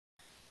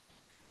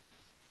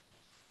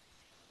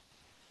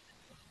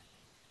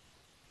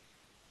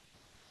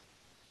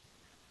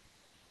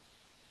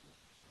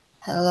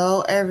Hello,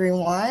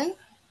 everyone.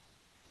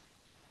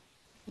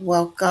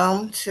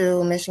 Welcome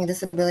to Michigan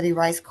Disability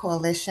Rights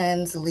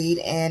Coalition's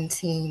Lead-In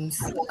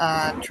Teams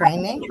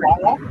training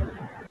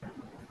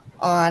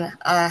on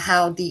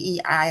how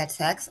DEI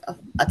attacks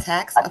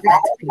affect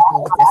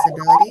people with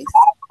disabilities.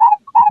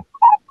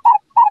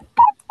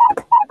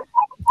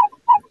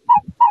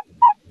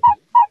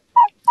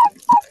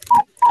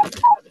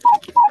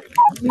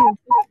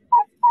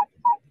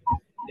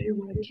 They're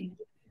working.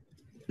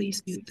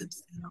 Please mute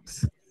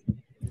themselves.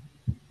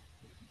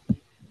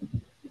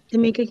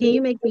 Tameka, can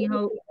you make me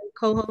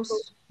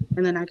co-host?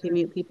 And then I can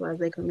mute people as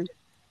they come in.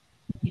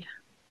 Yeah.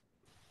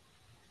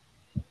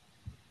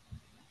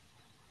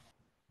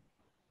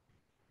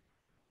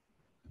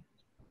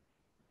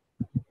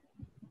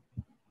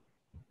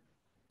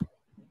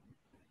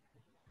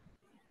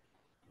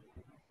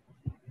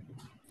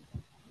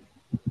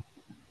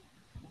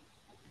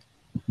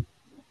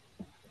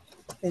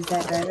 Is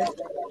that better?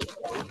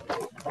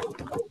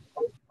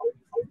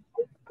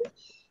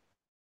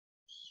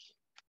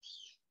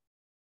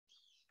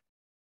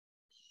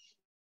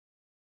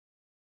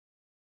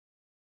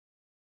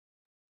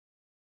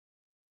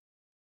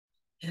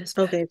 Yes.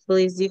 Okay,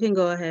 please, you can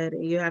go ahead.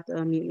 You have to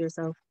unmute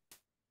yourself.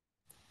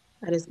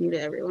 I just muted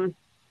everyone.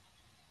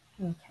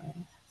 Okay.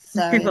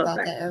 Sorry about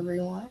that,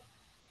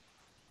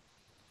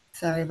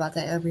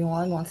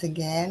 everyone. Once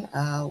again,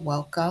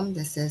 welcome.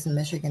 This is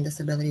Michigan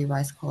Disability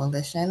Rights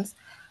Coalition's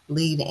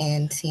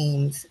Lead-In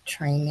Teams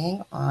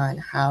training on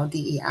how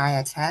DEI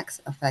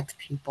attacks affect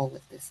people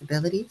with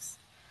disabilities.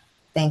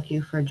 Thank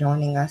you for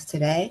joining us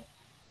today.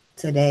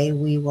 Today,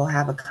 we will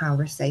have a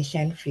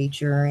conversation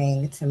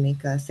featuring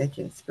Tameka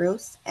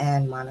Citchen-Spruce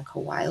and Monica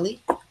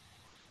Wiley. All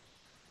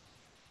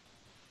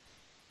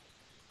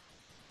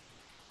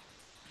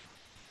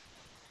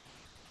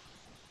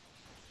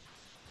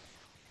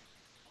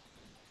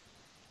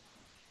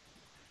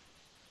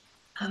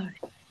right.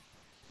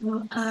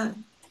 Well,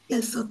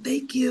 yes, so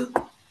thank you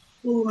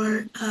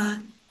for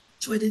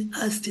joining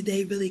us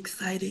today. Really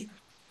excited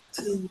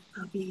to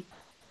be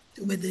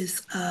doing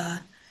this,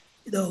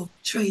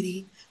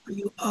 training for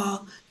you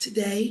all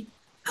today.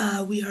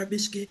 We are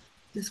Michigan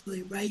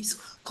Disability Rights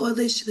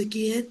Coalition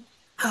again,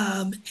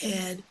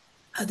 and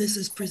this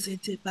is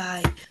presented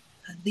by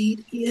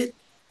LEAD-IN,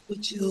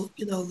 which you'll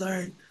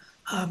learn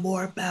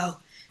more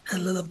about a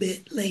little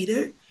bit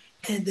later.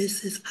 And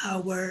this is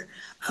our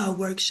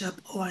workshop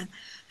on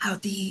how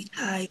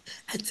DEI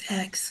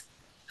attacks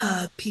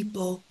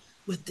people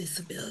with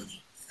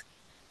disabilities.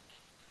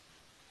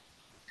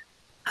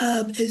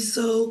 And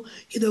so,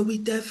 we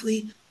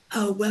definitely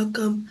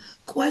welcome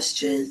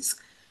questions.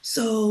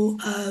 So,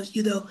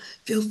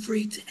 feel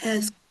free to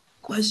ask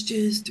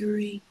questions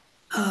during,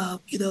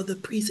 the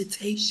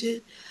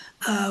presentation.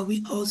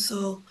 We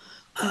also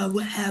will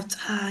have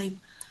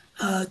time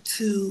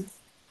to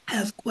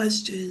have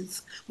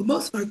questions. Well,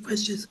 most of our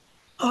questions,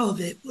 all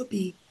of it will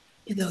be,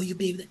 you'll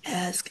be able to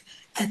ask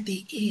at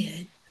the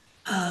end,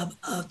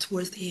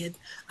 towards the end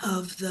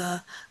of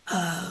the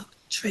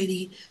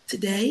training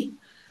today.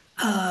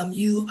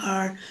 You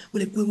are,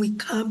 when we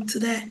come to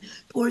that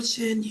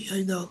portion,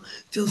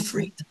 feel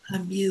free to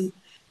unmute,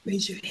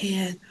 raise your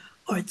hand,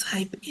 or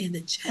type in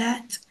the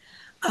chat.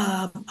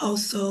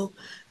 Also,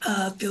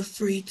 feel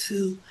free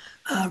to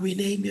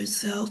rename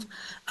yourself.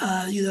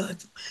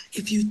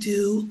 If you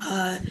do,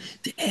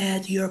 to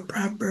add your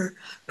proper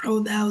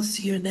pronouns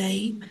to your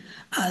name.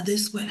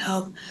 This will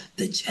help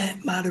the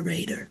chat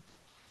moderator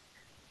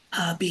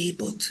be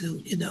able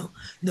to,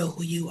 know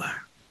who you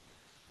are.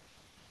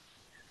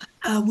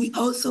 We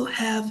also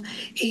have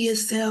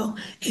ASL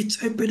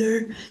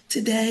interpreter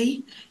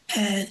today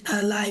and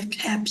live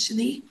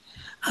captioning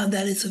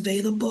that is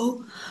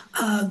available.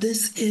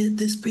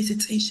 This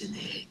presentation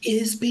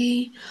is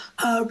being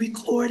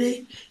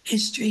recorded and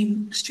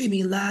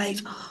streaming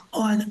live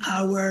on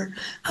our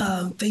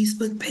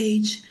Facebook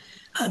page,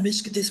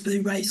 Michigan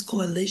Disability Rights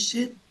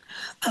Coalition.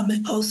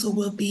 It also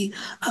will be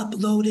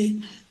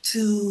uploaded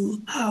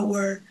to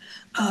our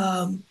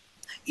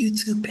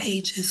YouTube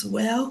page as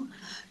well.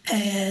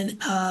 And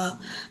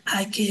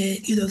I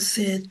can,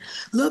 send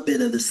a little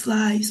bit of the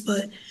slides,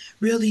 but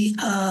really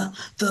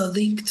the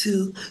link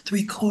to the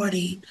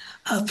recording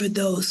for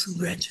those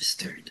who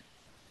registered.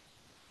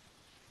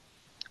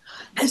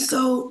 And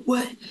so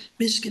what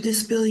Michigan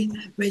Disability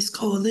Rights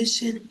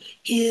Coalition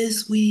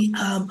is, we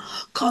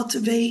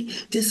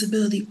cultivate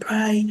disability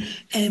pride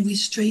and we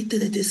strengthen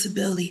the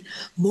disability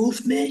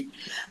movement.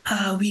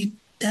 We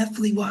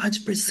definitely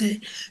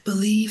 100%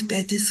 believe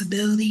that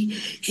disability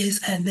is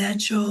a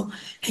natural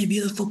and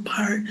beautiful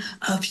part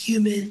of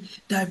human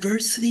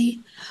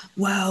diversity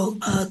while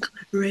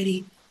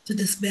collaborating to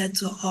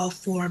dismantle all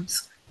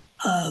forms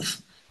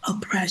of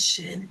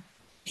oppression.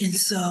 And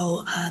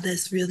so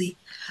that's really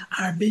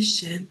our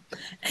mission.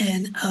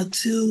 And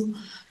to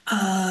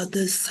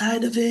the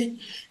side of it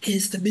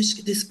is the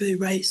Michigan Disability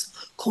Rights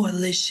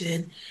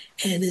Coalition,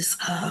 and it's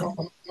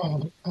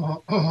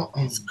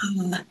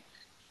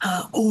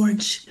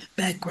orange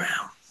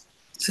background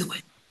to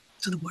it,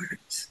 to the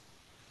words.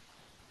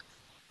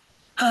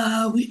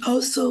 We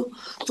also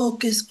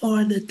focus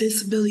on the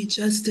disability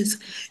justice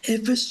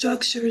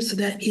infrastructure, so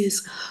that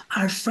is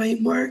our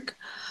framework.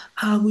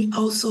 We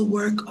also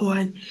work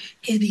on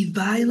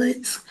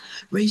anti-violence,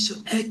 racial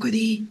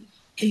equity,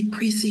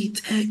 increasing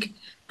tech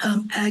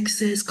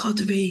access,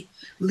 cultivating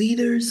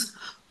leaders.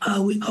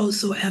 We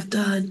also have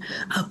done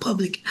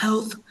public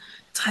health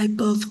type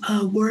of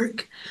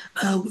work,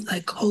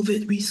 like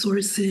COVID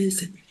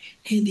resources and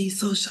ending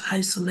social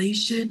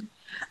isolation.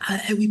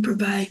 And we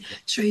provide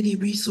training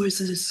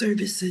resources and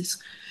services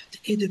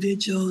to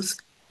individuals,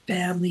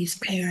 families,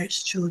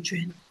 parents,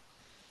 children,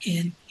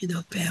 and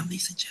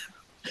families in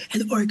general,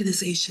 and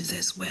organizations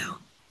as well.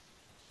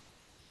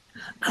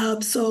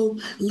 So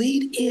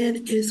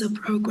LEAD-IN is a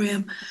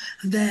program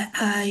that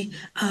I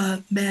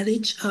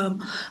manage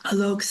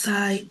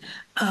alongside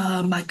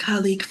my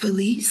colleague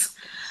Felice.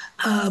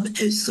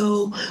 And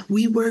so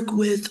we work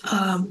with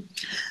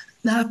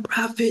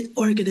nonprofit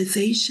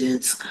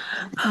organizations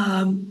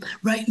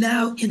right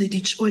now in the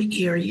Detroit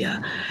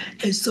area.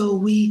 And so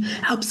we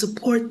help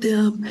support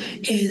them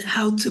in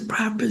how to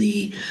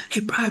properly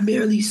and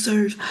primarily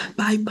serve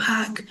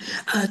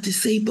BIPOC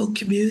disabled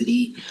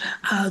community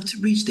to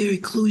reach their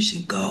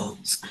inclusion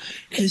goals.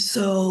 And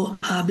so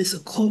it's a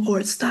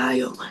cohort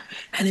style,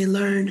 and they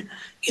learn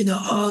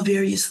all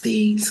various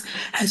things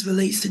as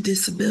relates to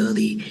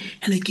disability,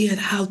 and again,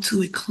 how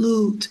to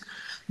include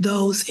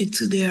those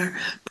into their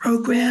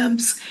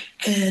programs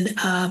and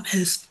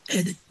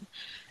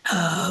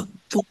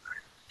for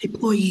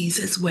employees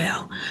as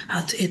well,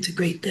 how to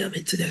integrate them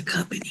into their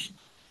company.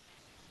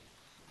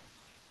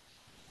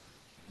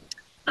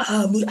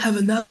 We have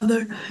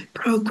another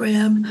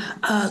program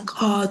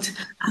called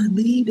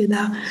LEAD, and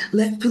I'll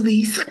let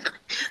Felice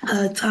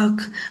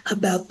talk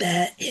about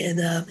that in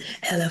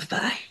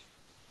LFI.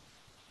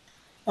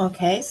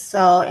 Okay,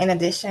 so in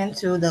addition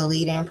to the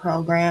lead-in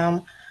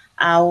program,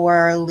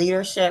 our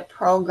leadership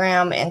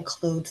program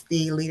includes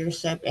the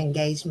Leadership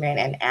Engagement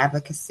and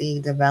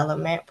Advocacy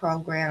Development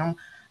Program,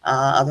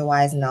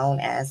 otherwise known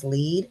as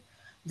LEAD.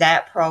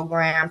 That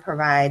program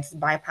provides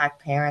BIPOC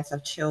parents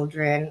of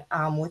children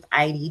with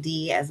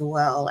IDD as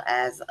well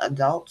as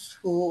adults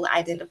who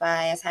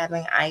identify as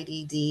having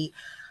IDD,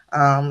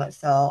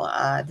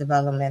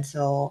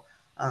 developmental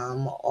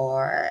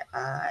or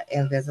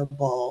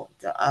invisible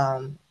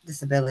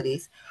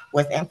disabilities,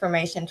 with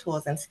information,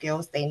 tools, and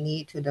skills they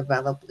need to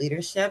develop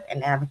leadership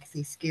and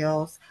advocacy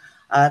skills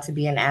to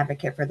be an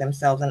advocate for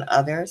themselves and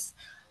others.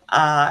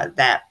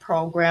 That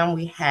program,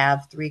 we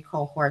have 3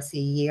 cohorts a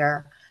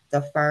year.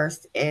 The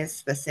first is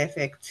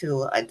specific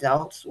to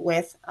adults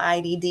with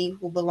IDD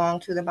who belong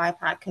to the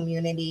BIPOC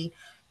community.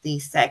 The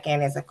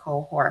second is a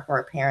cohort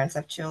for parents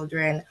of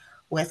children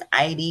with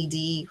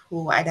IDD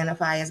who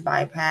identify as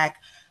BIPOC.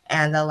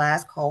 And the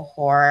last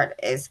cohort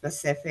is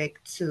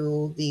specific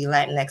to the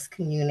Latinx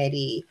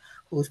community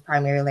whose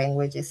primary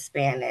language is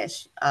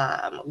Spanish.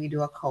 We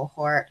do a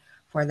cohort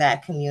for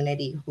that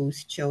community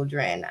whose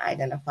children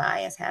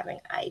identify as having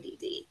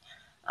IDD.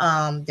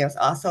 There's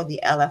also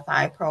the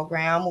LFI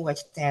program, which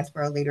stands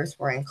for Leaders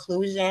for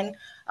Inclusion.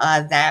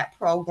 That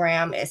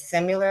program is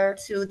similar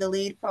to the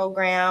LEAD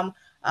program,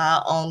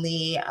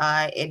 only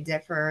it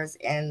differs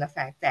in the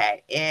fact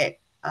that it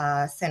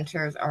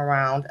centers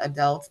around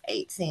adults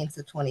 18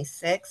 to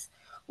 26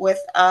 with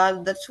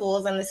the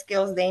tools and the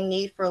skills they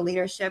need for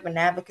leadership and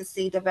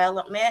advocacy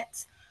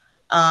development.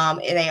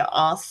 They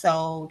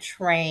also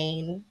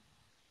train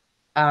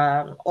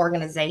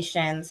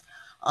organizations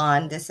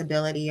on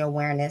disability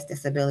awareness,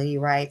 disability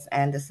rights,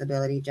 and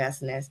disability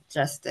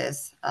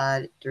justice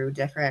through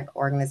different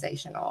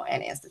organizational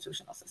and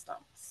institutional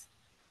systems.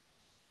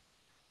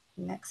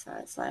 Next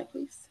slide,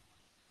 please.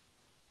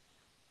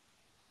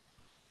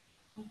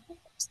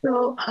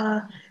 So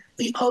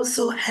we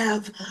also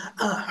have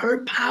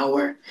Her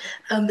Power.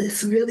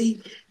 This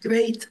really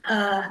great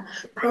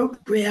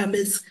program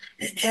is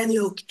an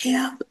annual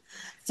camp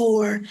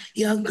for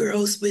young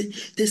girls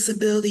with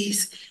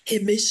disabilities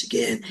in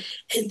Michigan.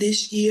 And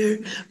this year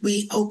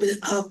we open it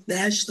up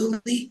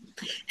nationally.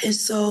 And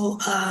so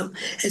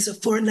it's a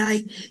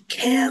 4-night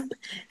camp,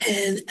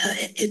 and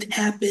it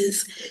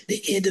happens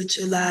the end of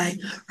July,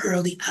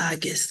 early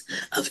August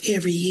of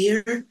every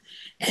year.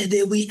 And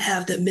then we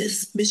have the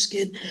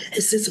Michigan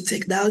Assistive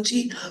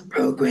Technology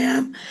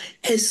Program.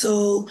 And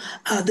so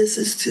this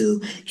is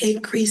to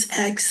increase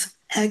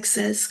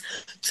access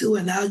to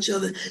a knowledge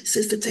of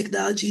assistive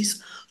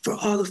technologies for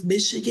all of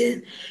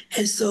Michigan.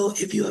 And so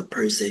if you're a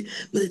person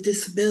with a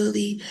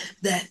disability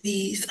that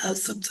needs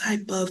some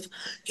type of,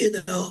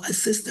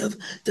 assistive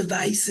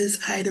devices,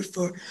 either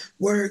for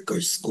work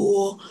or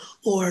school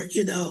or,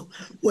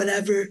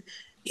 whatever,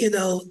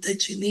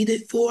 that you need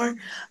it for,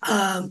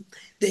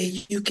 then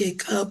you can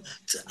come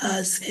to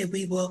us and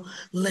we will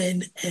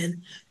lend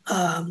and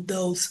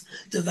those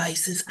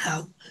devices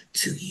out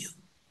to you.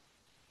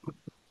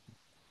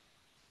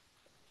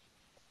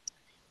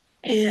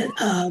 And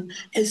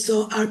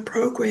so our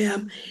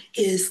program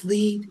is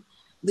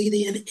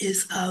LEAD-IN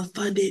is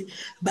funded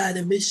by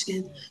the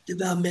Michigan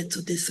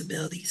Developmental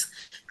Disabilities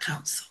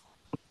Council.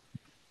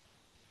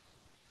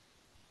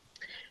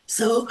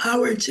 So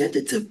our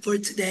agenda for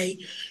today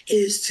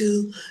is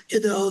to,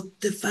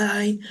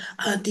 define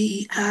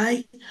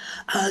DEI,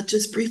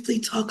 just briefly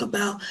talk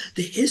about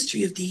the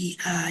history of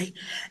DEI,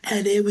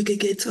 and then we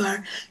could get to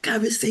our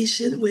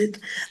conversation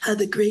with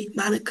the great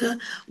Monica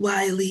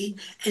Wiley,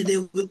 and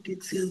then we'll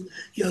get to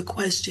your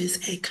questions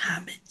and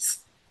comments.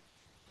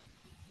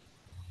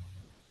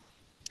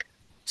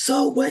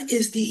 So what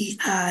is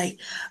DEI?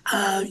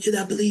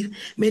 I believe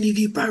many of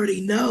you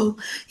already know,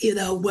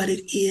 what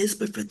it is,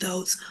 but for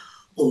those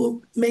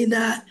who may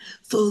not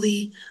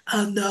fully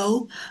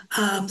know,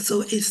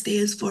 so it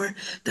stands for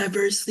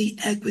diversity,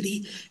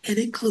 equity, and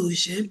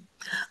inclusion.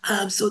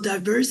 So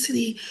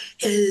diversity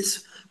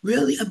is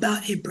really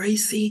about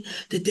embracing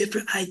the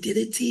different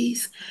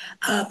identities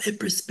and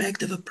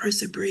perspective a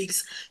person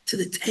brings to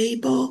the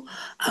table,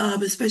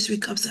 especially when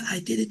it comes to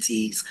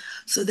identities.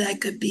 So that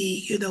could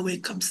be, when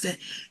it comes to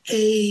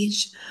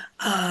age,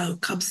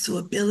 comes to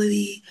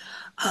ability,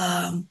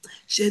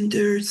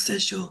 gender,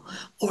 sexual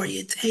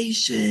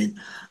orientation,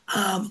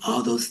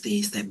 all those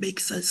things that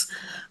makes us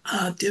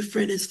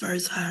different as far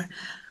as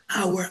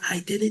our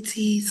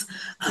identities,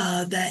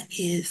 that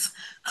is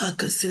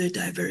considered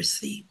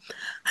diversity.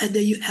 And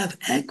then you have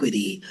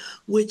equity,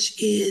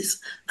 which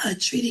is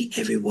treating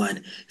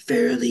everyone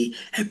fairly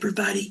and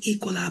providing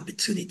equal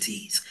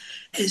opportunities.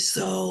 And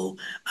so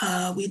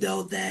we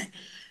know that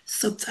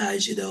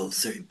sometimes,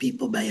 certain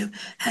people may have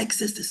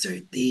access to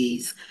certain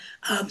things.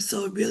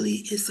 So it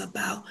really is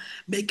about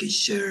making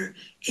sure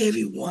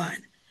everyone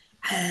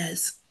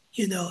has,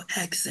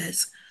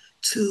 access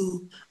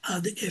to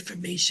the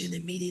information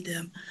and meeting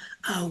them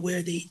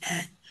where they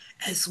at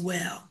as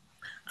well.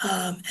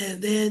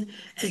 And then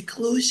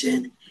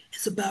inclusion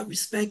is about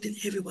respecting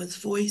everyone's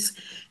voice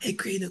and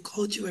creating a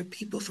culture where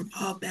people from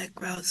all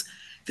backgrounds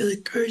feel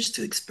encouraged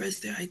to express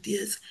their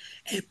ideas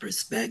and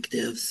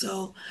perspectives.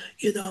 So,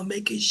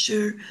 making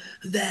sure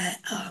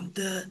that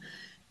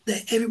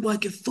that everyone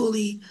can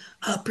fully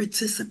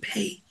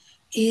participate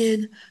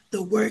in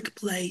the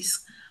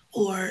workplace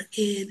or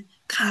in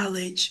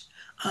college,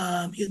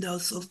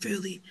 so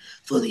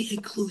fully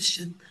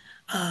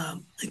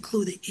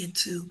included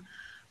into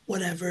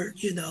whatever,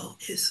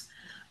 is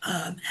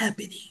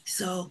happening.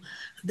 So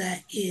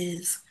that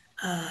is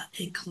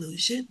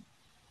inclusion.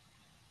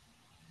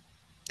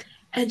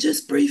 And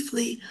just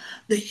briefly,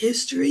 the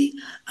history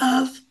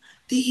of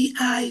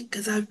DEI,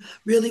 because I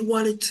really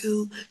wanted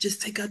to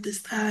just take out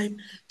this time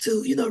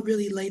to,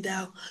 really lay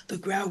down the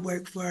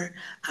groundwork for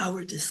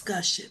our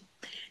discussion.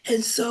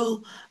 And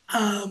so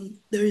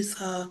there's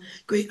a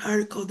great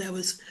article that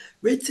was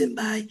written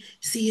by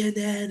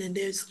CNN, and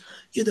there's,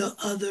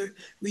 other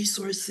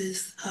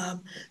resources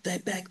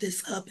that back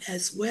this up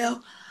as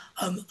well,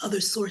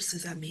 other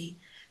sources, I mean,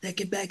 that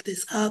can back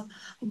this up.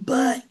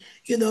 But,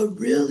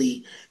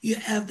 really, you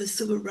have the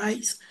civil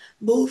rights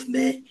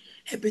movement,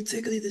 and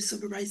particularly the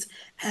Civil Rights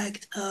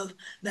Act of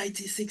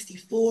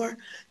 1964,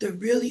 that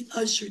really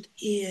ushered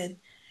in,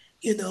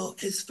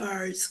 as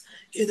far as,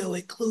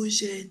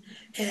 inclusion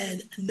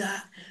and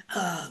not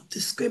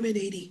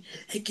discriminating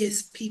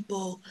against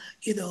people,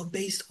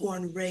 based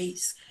on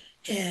race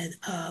and,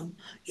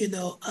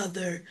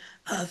 other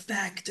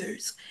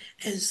factors.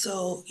 And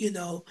so,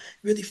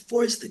 really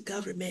forced the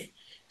government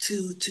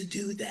to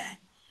do that.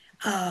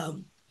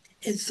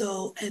 And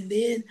so, and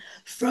then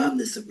from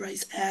the Civil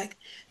Rights Act,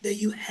 then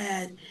you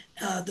had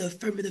the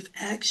affirmative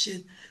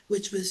action,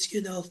 which was,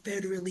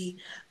 federally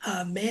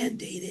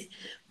mandated,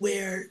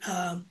 where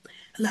a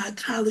lot of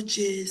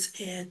colleges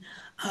and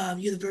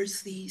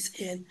universities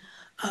and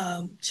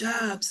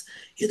jobs,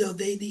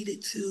 they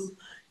needed to,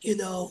 you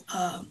know,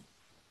 um,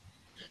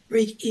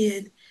 bring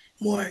in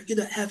more,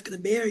 African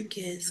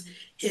Americans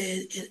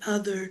and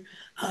other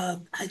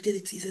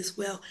identities as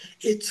well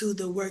into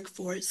the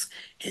workforce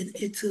and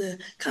into the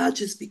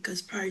colleges, because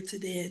prior to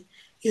then,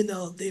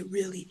 they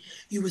really,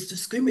 you was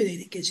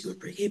discriminated against, you were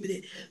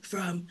prohibited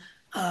from,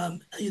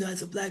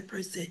 as a Black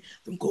person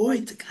from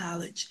going to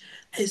college.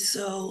 And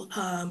so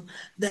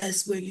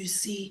that's where you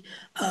see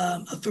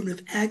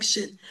affirmative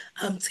action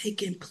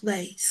taking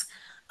place.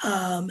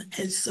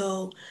 And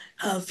so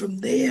from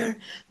there,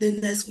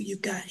 then that's when you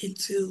got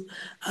into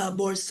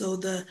more so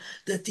the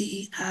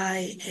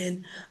DEI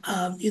and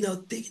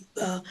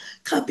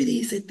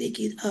companies and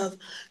thinking of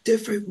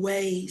different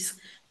ways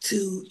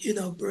to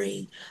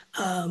bring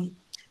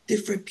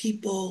different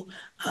people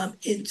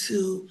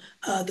into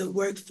the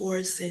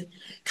workforce and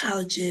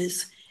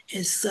colleges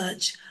and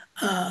such.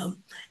 And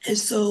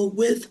so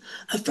with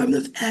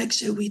affirmative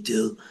action, we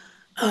do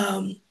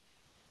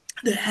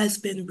there has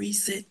been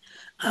recent,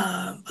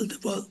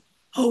 well,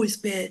 always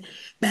been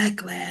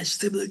backlash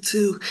similar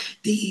to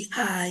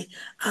DEI,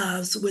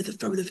 so with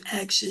affirmative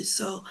action.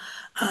 So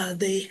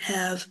they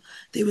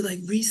were like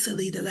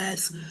recently, the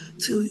last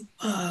two,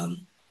 I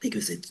think it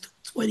was in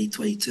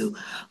 2022,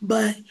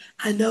 but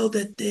I know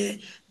that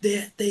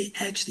they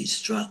actually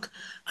struck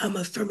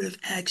affirmative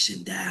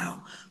action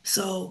down.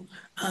 So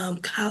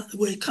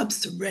when it comes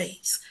to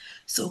race,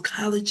 so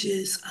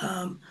colleges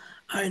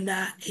are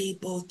not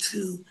able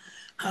to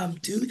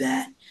do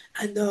that.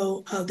 I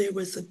know there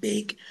was a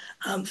big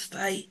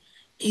fight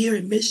here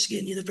in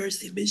Michigan,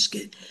 University of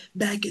Michigan,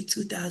 back in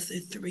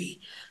 2003,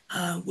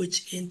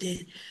 which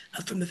ended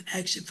affirmative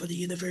action for the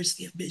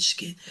University of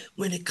Michigan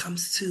when it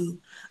comes to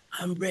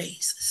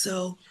race.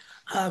 So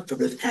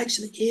affirmative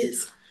action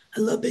is a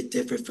little bit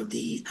different from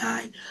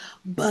DEI,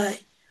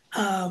 but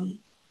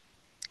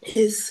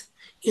is,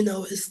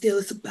 it still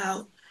is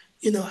about,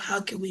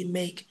 how can we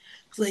make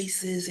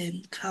places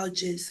and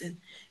colleges and,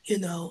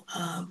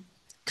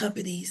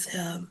 companies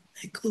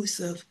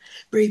inclusive,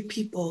 bring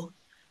people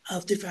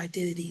of different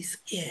identities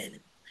in.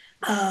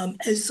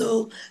 And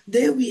so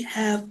there we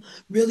have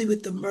really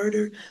with the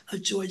murder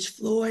of George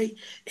Floyd,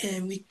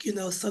 and we,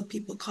 some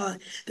people call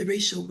it the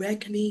racial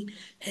reckoning.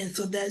 And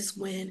so that's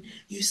when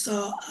you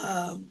saw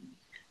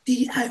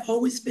DEI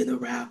always been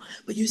around,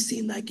 but you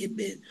seem like it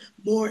been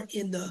more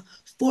in the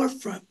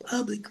forefront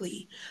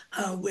publicly,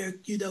 where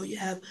you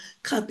have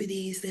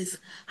companies that's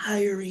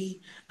hiring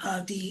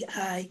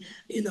DEI,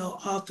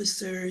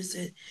 officers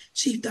and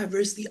chief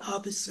diversity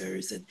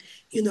officers, and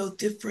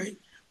different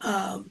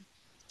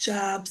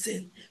jobs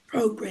and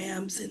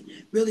programs, and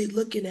really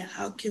looking at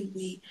how can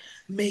we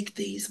make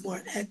these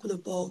more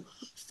equitable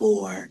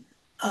for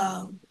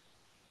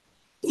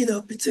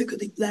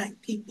particularly Black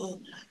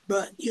people,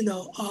 but,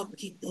 all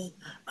people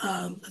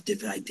of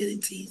different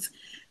identities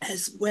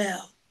as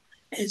well.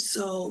 And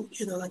so,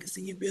 like I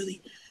said, you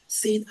really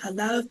seen a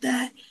lot of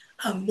that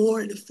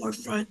more in the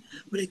forefront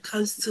when it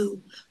comes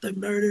to the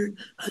murder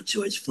of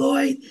George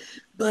Floyd.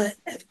 But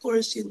of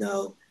course,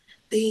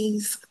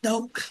 things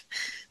don't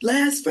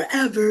last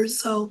forever.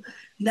 So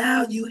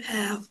now you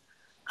have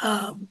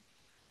more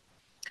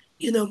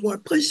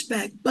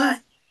pushback.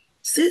 But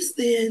since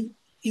then,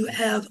 you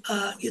have,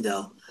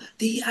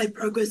 DEI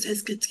progress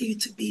has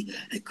continued to be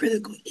a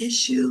critical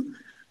issue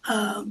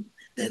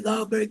that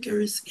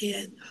lawmakers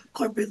and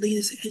corporate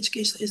leaders and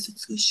educational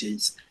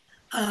institutions,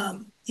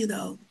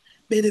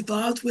 been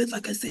involved with.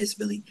 Like I said, it's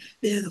really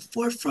been in the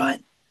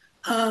forefront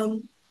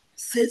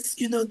since,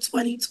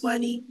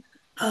 2020.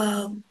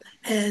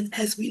 And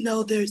as we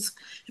know, there's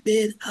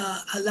been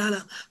a lot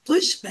of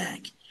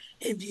pushback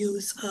in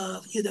views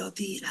of,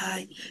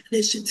 DEI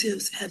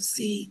initiatives have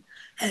seen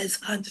as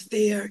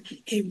unfair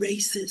and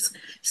racist,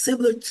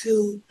 similar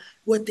to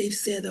what they've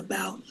said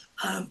about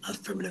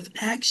affirmative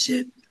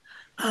action.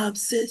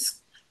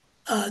 Since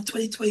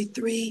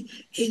 2023,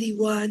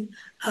 81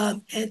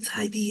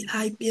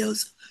 anti-DEI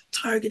bills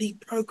targeting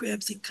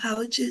programs in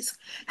colleges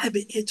have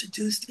been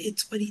introduced in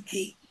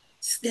 28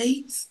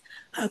 states.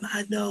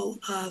 I know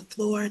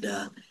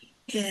Florida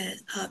and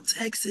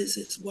Texas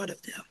is one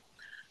of them.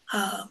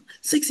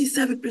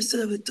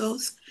 67% of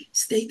adults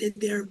state that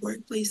their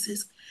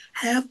workplaces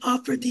have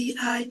offered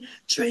DEI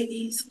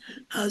trainings.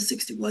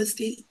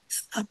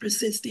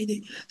 61%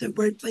 stated that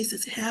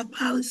workplaces have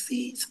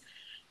policies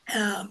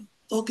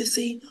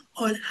focusing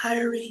on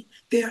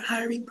fair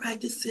hiring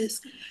practices,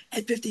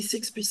 and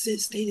 56%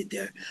 stated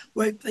their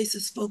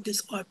workplaces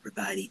focus on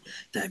providing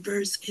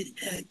diverse and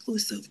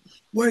inclusive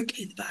work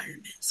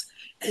environments.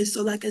 And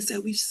so, like I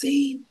said, we've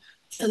seen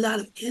a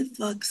lot of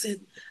influx and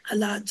a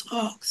lot of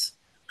talks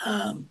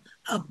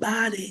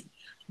about it.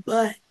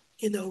 But,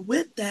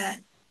 with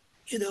that,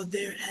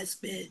 there has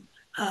been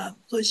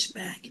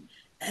pushback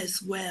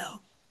as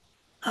well.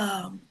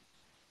 And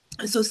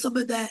so some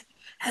of that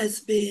has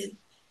been,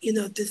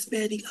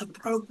 disbanding of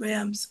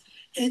programs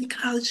in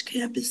college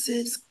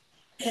campuses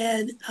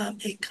and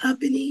in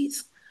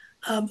companies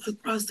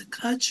across the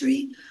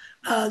country.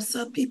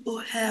 Some people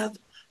have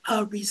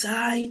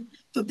resigned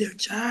from their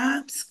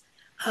jobs,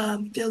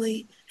 and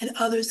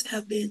others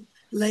have been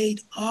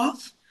laid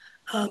off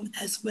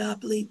as well. I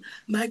believe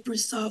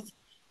Microsoft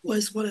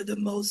was one of the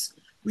most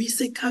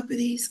recent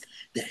companies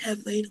that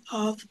have laid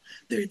off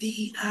their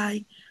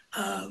DEI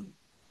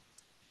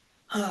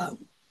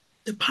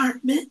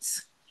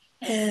departments.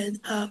 And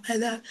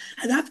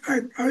I've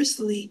heard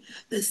personally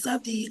that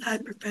some DEI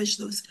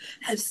professionals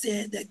have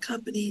said that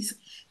companies,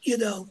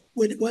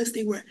 once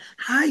they were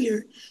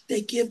hired,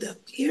 they give the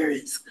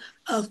appearance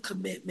of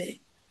commitment,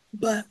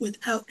 but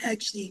without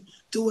actually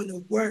doing the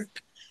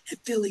work and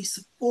feeling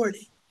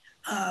supported,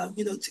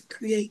 to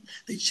create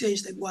the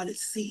change they want to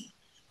see.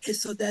 And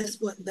so that's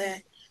what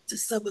led to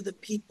some of the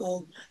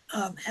people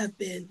have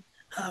been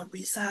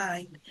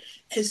resigned.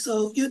 And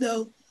so,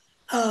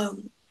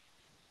 um,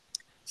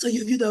 so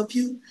if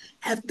you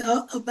have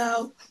thought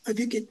about, or if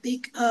you can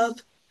think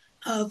of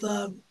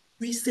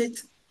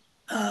recent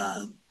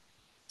uh,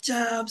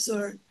 jobs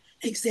or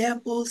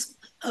examples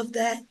of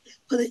that,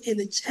 put it in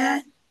the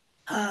chat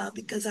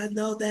because I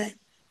know that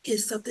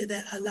is something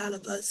that a lot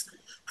of us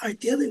are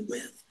dealing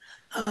with.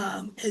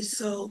 And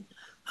so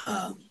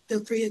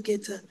feel free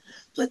again to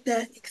put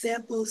that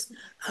examples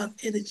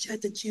in the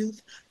chat that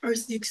you've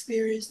personally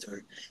experienced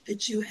or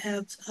that you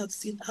have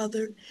seen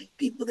other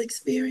people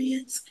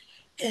experience.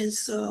 And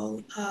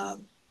so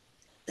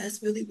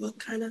that's really what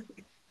kind of,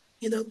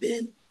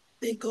 been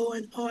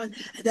going on.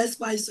 And that's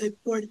why it's so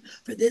important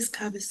for this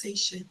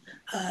conversation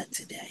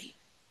today.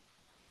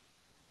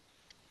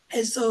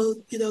 And so,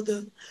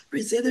 the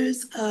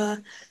presenters,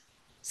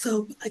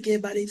 so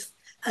again, my name's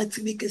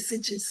Tameka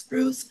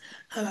Citchen-Spruce.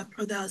 I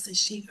pronounce it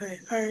she, her,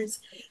 and hers.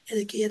 And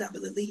again, I'm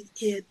the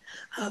lead-in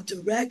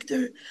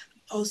director,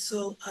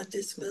 also a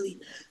disability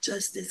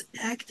justice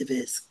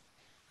activist.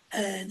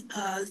 And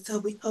so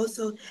we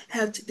also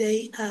have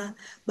today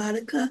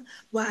Monica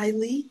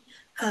Wiley.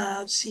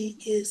 She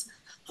is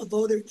a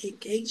voter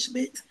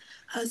engagement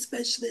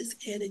specialist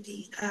and a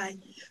DEI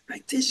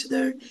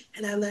practitioner.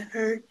 And I let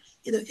her,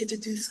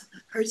 introduce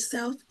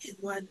herself in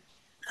 1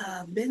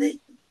 minute.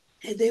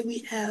 And then we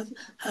have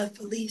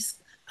Felice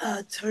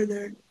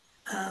Turner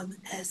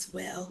as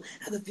well.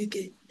 I don't know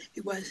if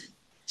you want to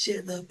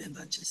share a little bit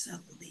about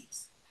yourself,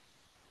 Felice.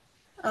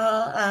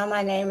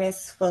 My name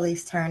is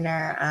Felice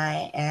Turner.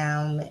 I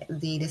am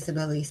the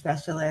disability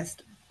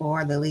specialist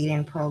for the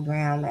lead-in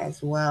program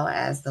as well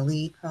as the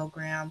lead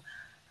program.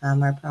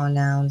 My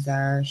pronouns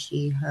are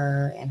she,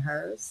 her, and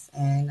hers,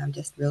 and I'm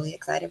just really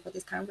excited for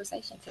this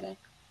conversation today.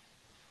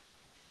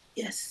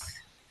 Yes.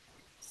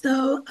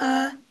 So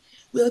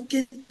we'll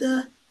get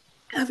the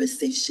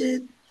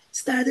conversation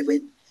started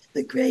with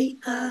the great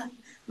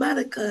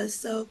Monica.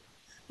 So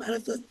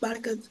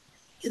Monica,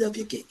 if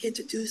you can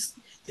introduce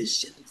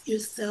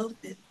yourself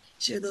and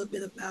share a little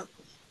bit about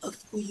of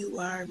who you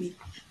are, we'll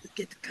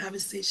get the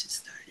conversation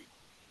started.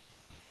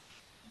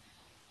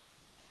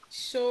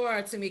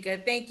 Sure,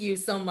 Tameka. Thank you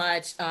so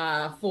much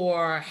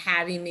for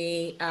having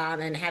me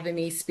and having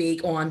me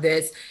speak on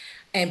this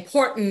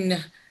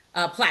important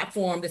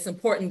platform, this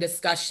important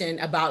discussion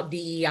about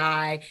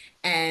DEI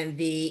and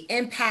the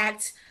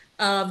impact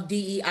of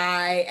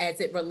DEI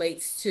as it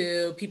relates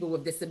to people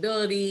with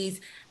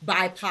disabilities,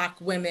 BIPOC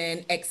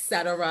women,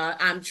 etc.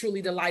 I'm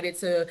truly delighted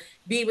to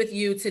be with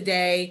you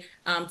today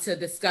to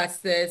discuss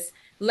this.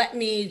 Let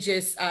me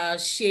just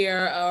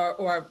share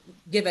or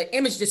give an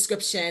image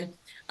description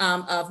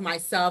of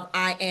myself.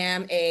 I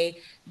am a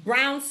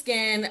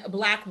brown-skinned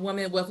Black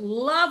woman with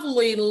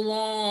lovely,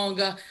 long,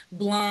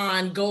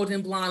 blonde,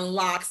 golden blonde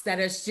locks that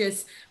is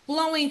just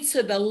flowing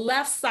to the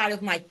left side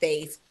of my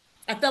face.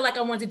 I felt like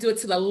I wanted to do it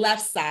to the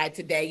left side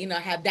today,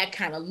 have that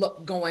kind of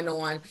look going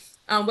on.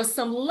 With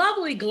some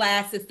lovely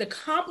glasses to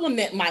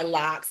complement my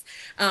locks.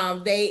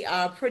 They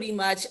pretty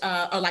much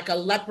are like a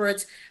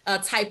leopard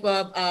type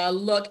of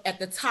look at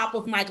the top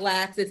of my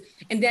glasses.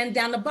 And then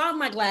down the bottom of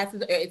my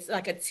glasses, it's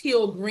like a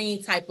teal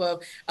green type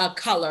of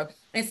color.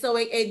 And so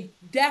it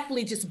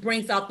definitely just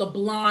brings out the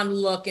blonde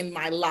look in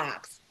my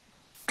locks.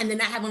 And then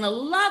I have on a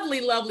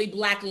lovely, lovely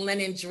black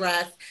linen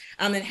dress.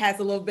 It has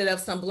a little bit of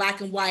some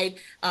black and white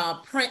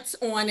prints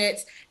on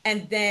it.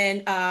 And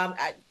then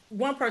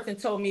one person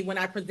told me when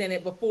I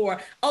presented before,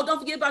 oh, don't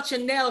forget about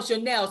your nails, So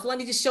let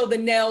me just show the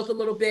nails a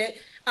little bit.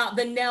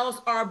 The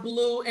nails are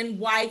blue and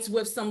white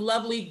with some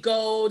lovely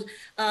gold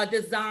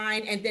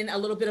design and then a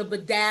little bit of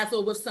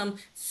bedazzle with some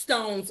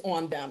stones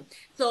on them.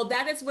 So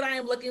that is what I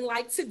am looking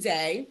like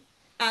today.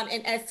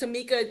 And as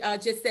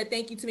Tameka just said,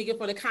 thank you, Tameka,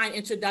 for the kind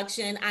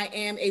introduction. I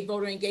am a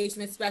voter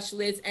engagement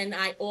specialist, and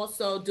I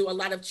also do a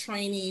lot of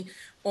training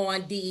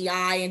on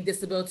DEI and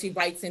disability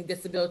rights and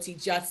disability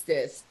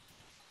justice.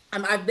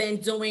 I've been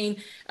doing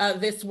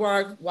this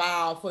work,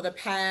 for the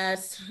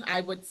past,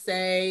 I would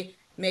say,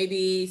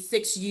 maybe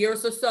 6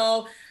 years or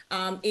so,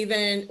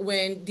 even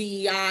when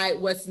DEI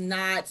was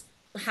not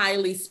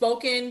highly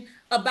spoken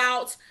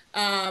about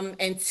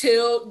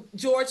until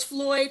George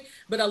Floyd,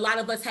 but a lot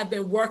of us have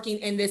been working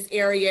in this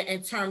area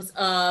in terms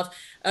of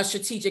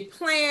strategic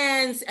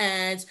plans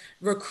and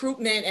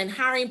recruitment and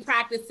hiring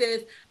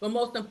practices, but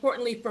most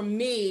importantly for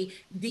me,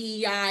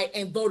 DEI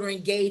and voter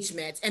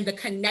engagement and the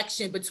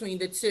connection between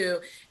the two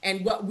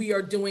and what we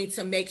are doing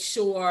to make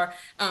sure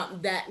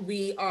that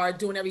we are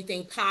doing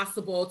everything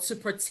possible to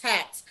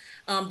protect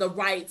the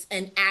rights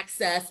and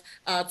access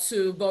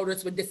to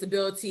voters with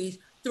disabilities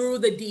through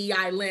the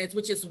DEI lens,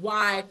 which is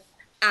why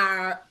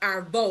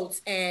our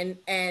votes and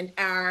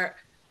our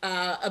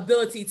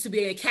ability to be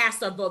able to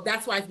cast our vote,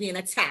 that's why it's being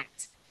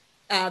attacked.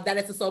 That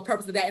is the sole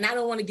purpose of that. And I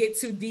don't want to get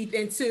too deep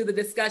into the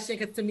discussion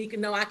because Tameka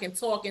know I can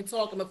talk and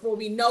talk. And before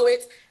we know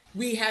it,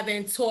 we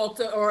haven't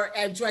talked or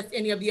addressed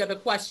any of the other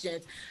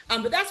questions.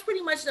 But that's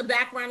pretty much the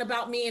background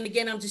about me. And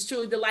again, I'm just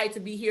truly delighted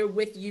to be here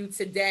with you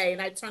today. And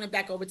I turn it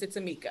back over to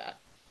Tameka.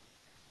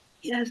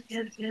 Yes.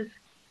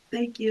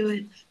 Thank you.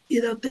 And,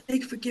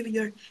 thank you for giving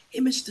your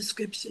image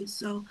description.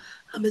 So,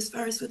 as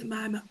far as with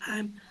mine,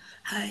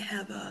 I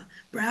have a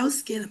brown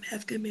skin. I'm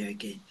African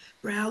American,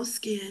 brown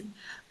skin,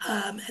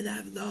 and I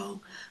have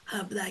long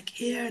black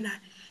hair, and I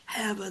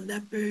have a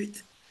leopard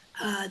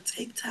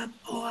tank top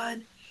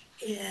on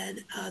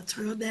and a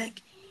turtleneck,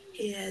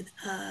 and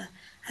I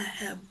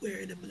am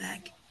wearing a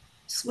black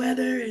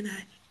sweater, and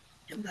I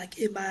am like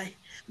in my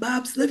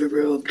mom's living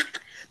room.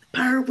 The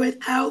power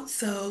went out,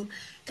 so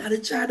gotta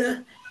try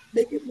to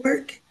make it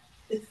work.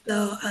 And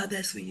so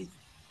that's where you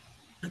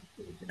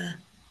see the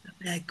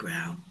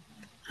background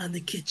on the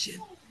kitchen.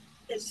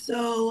 And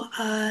so,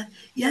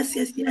 yes.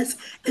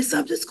 And so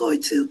I'm just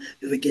going to,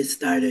 if we get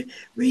started,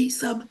 read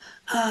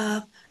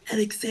an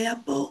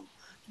example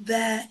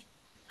that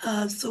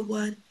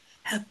someone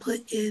had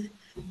put in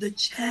the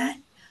chat,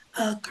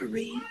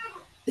 Kareem,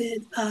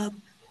 then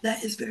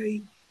that is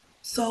very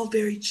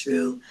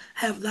true.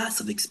 I have lots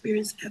of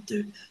experience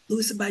after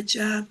losing my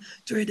job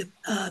during the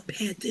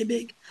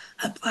pandemic.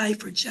 I applied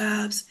for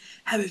jobs,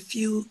 have a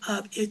few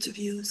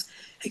interviews,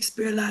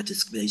 experienced a lot of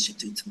discrimination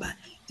due to my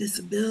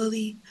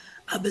disability,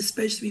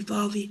 especially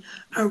revolving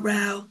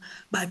around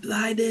my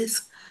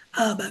blindness.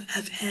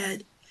 I've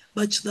had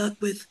much luck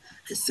with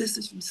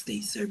assistance from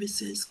state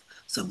services.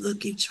 So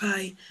I'm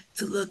trying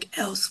to look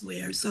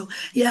elsewhere. So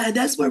yeah, and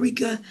that's where we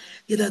go.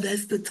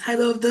 That's the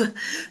title of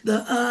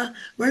the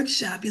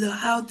workshop.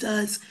 How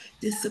does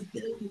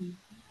disability,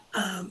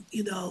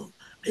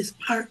 is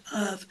part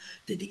of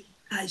the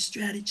DEI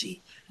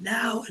strategy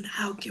now, and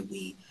how can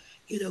we,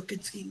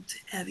 continue to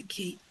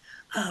advocate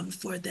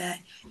for that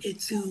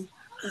into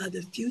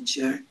the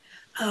future.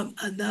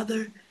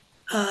 Another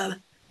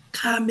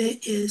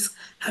comment is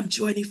I'm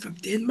joining from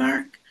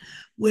Denmark,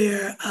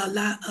 where a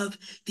lot of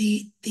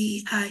the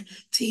DEI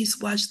teams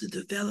watch the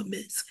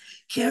developments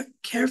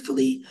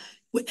carefully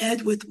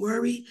and with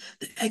worry.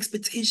 The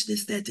expectation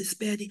is that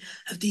disbanding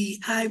of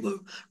DEI will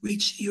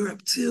reach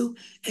Europe too.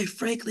 And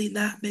frankly,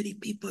 not many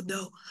people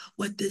know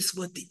what this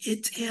would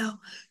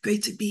entail.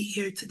 Great to be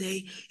here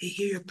today and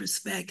hear your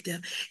perspective.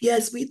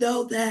 Yes, we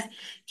know that,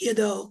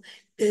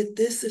 that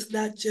this is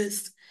not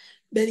just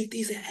many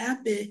things that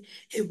happen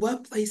in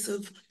one place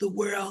of the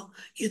world,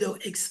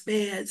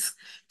 expands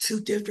to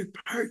different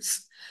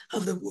parts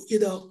of the,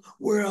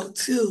 world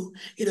too,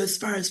 as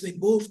far as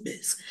with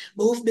movements.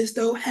 Movements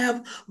don't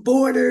have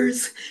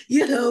borders,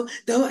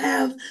 don't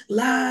have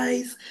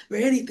lines or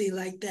anything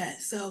like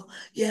that. So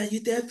yeah,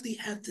 you definitely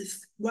have to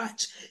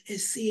watch and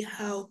see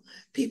how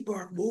people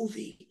are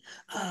moving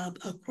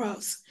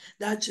across,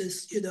 not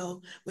just,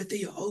 within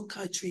your own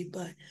country,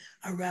 but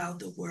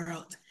around the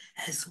world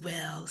as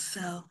well.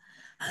 So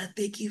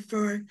thank you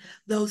for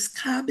those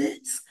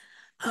comments.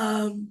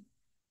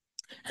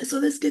 And so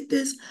let's get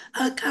this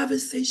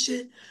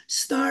conversation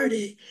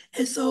started.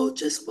 And so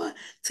just want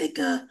to take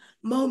a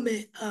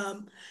moment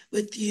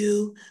with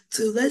you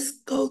to let's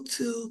go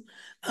to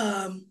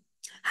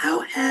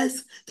how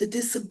has the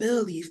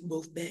disabilities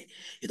movement,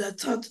 I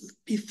talked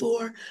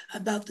before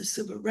about the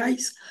civil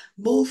rights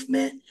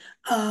movement,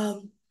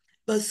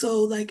 but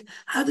so like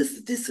how does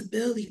the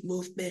disability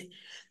movement,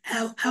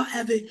 how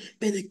have it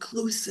been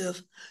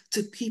inclusive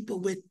to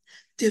people with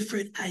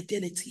different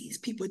identities,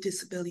 people with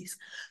disabilities,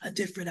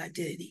 different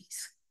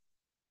identities?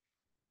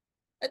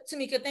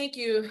 Tameka, thank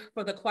you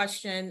for the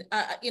question.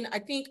 I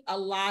think a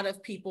lot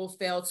of people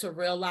fail to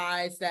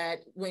realize that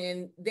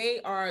when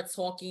they are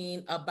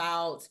talking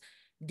about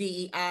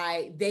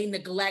DEI, they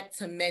neglect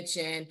to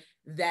mention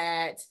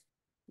that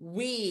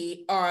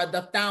we are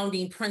the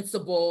founding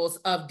principles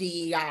of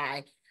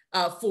DEI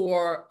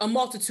for a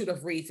multitude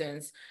of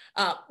reasons.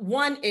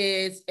 One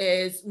is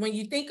when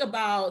you think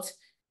about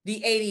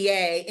the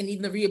ADA and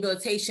even the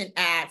Rehabilitation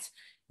Act,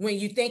 when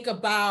you think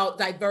about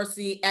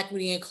diversity,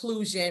 equity,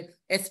 inclusion,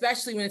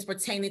 especially when it's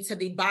pertaining to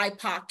the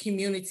BIPOC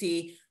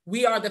community,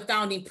 we are the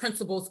founding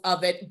principles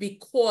of it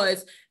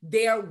because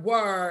there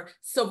were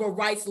civil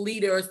rights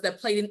leaders that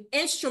played an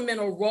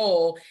instrumental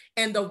role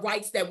in the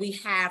rights that we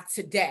have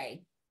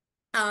today.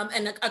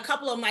 And a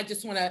couple of them I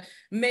just want to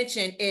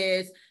mention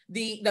is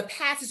the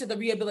passage of the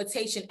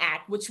Rehabilitation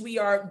Act, which we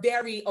are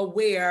very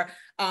aware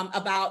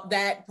about,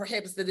 that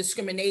prohibits the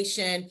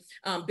discrimination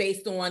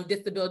based on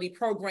disability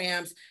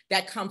programs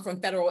that come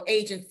from federal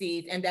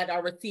agencies and that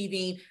are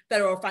receiving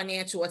federal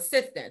financial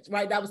assistance,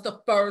 right? That was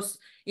the first,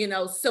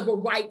 civil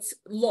rights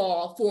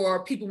law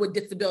for people with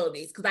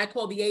disabilities, because I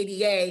call the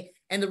ADA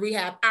and the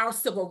rehab our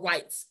civil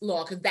rights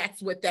law, because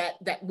that's what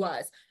that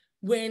was.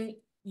 When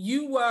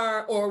you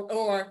were,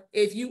 or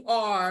if you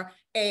are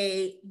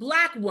a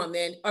Black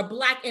woman or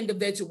Black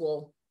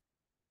individual,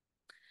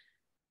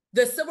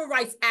 the Civil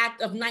Rights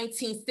Act of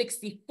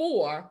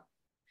 1964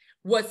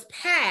 was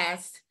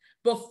passed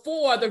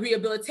before the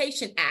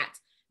Rehabilitation Act.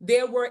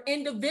 There were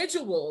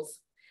individuals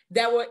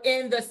that were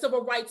in the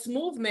civil rights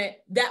movement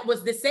that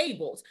was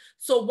disabled.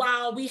 So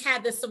while we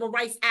had the Civil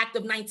Rights Act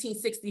of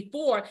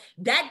 1964,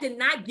 that did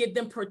not give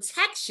them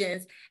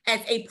protections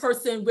as a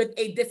person with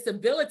a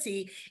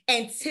disability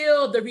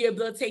until the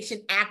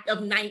Rehabilitation Act of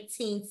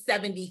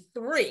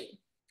 1973.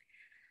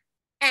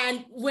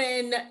 And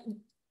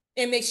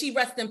may she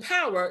rest in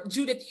power,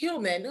 Judith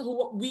Hillman,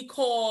 who we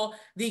call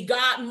the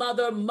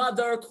godmother,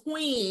 mother,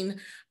 queen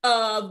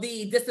of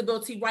the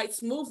disability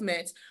rights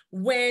movement,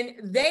 when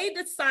they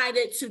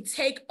decided to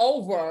take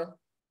over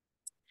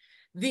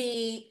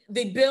the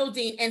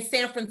building in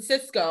San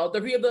Francisco,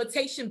 the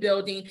rehabilitation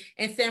building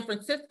in San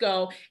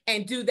Francisco,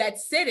 and do that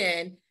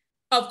sit-in,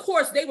 of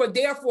course, they were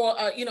there for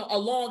a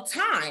long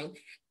time,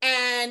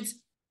 and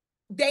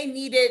they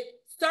needed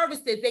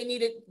services, they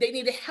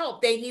needed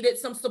help, they needed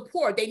some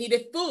support, they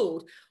needed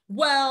food.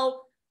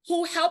 Well,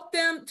 who helped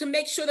them to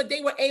make sure that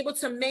they were able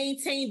to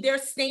maintain their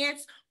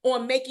stance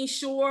on making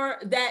sure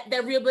that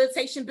the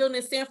rehabilitation building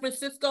in San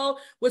Francisco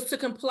was to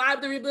comply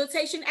with the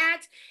Rehabilitation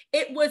Act.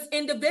 It was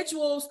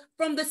individuals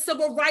from the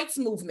civil rights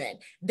movement.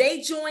 They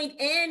joined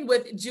in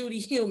with Judy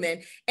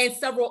Heumann and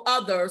several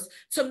others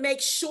to make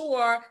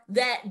sure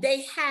that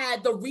they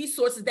had the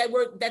resources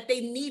that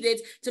they needed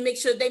to make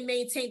sure they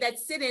maintained that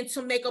sit-in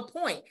to make a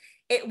point.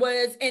 It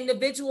was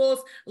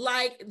individuals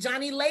like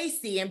Johnny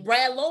Lacey and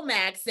Brad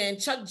Lomax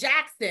and Chuck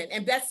Jackson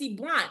and Bessie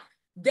Blunt.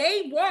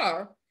 They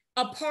were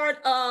a part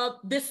of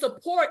this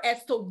support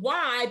as to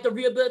why the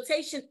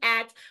Rehabilitation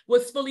Act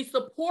was fully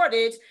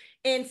supported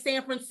in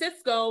San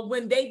Francisco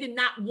when they did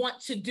not want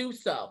to do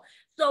so.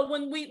 So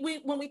when we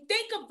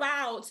think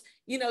about,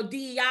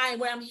 DEI, and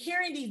when I'm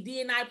hearing these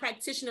DEI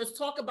practitioners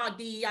talk about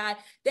DEI,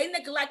 they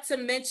neglect to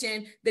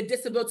mention the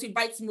disability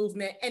rights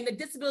movement, and the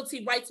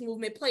disability rights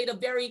movement played a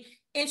very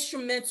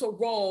instrumental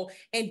role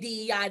in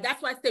DEI.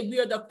 That's why I say we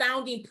are the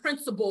founding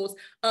principles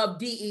of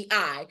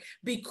DEI,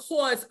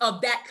 because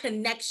of that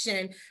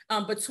connection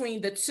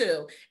between the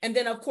two. And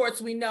then, of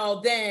course, we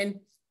know then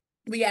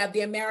we have the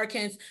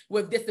Americans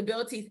with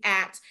Disabilities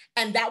Act,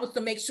 and that was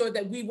to make sure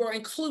that we were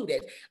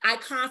included. I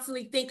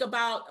constantly think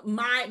about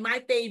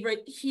my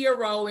favorite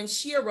hero and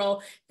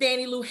shero,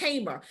 Fannie Lou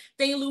Hamer.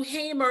 Fannie Lou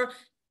Hamer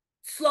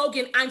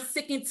slogan, I'm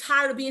sick and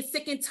tired of being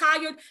sick and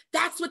tired.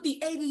 That's what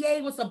the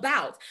ADA was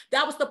about.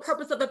 That was the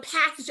purpose of the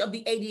passage of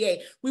the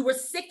ADA. We were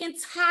sick and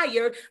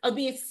tired of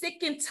being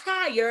sick and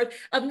tired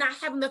of not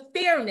having the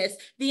fairness,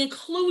 the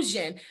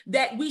inclusion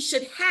that we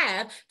should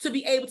have to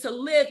be able to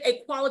live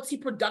a quality,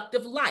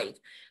 productive life.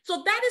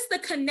 So that is the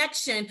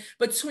connection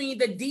between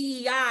the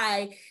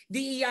DEI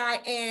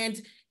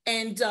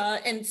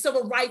and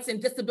civil rights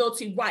and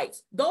disability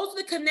rights. Those are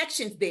the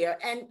connections there.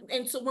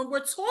 And so when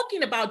we're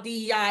talking about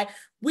DEI,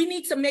 we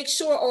need to make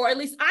sure, or at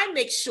least I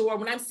make sure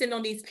when I'm sitting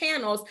on these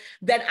panels,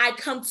 that I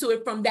come to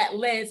it from that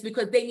lens,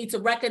 because they need to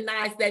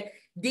recognize that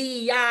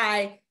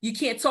DEI, you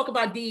can't talk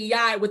about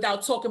DEI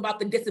without talking about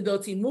the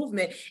disability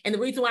movement. And the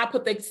reason why I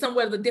put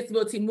somewhere the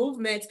disability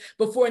movement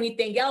before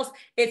anything else,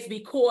 it's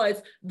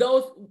because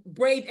those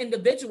brave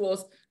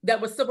individuals that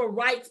were civil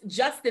rights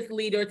justice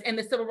leaders in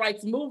the civil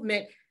rights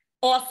movement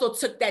also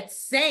took that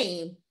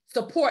same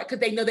support, because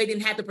they know they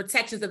didn't have the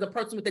protections as a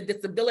person with a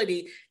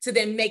disability to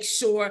then make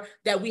sure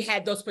that we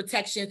had those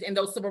protections and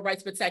those civil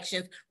rights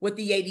protections with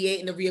the ADA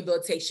and the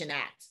Rehabilitation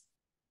Act.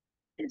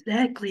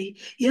 Exactly.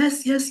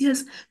 Yes, yes,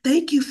 yes.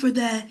 Thank you for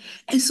that.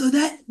 And so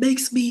that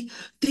makes me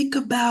think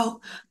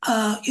about,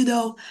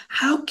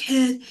 how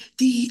can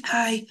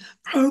DEI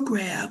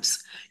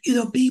programs,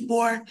 be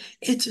more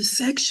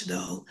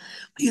intersectional,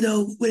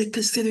 when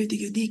considering the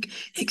unique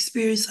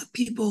experience of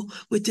people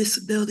with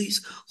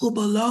disabilities who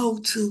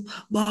belong to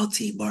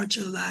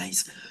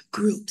multi-marginalized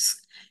groups.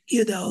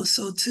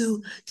 So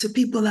to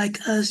people like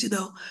us,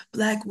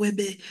 Black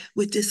women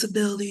with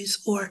disabilities,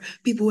 or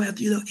people who have,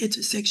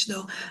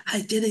 intersectional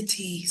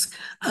identities,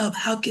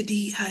 how can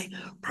DEI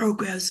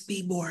programs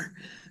be more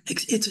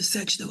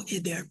intersectional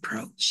in their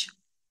approach?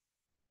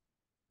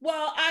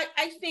 Well,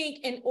 I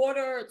think in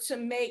order to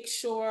make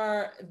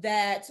sure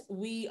that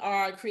we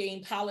are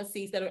creating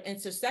policies that are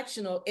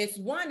intersectional,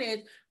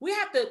 we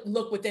have to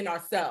look within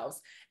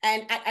ourselves.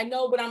 And I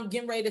know what I'm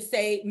getting ready to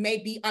say may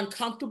be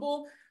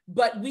uncomfortable,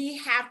 but we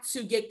have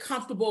to get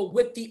comfortable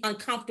with the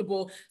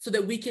uncomfortable so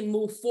that we can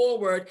move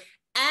forward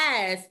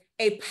as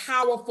a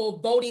powerful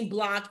voting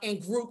bloc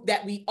and group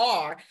that we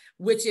are,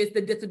 which is the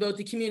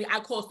disability community.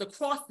 I call it the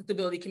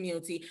cross-disability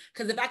community,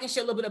 because if I can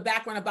share a little bit of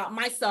background about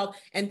myself,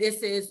 and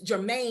this is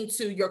germane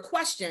to your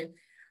question,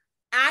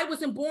 I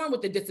wasn't born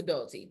with a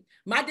disability.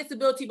 My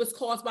disability was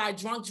caused by a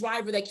drunk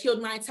driver that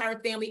killed my entire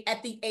family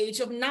at the age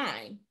of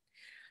 9.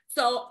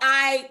 So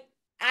I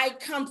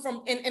come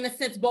from, in a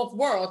sense, both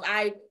worlds.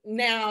 I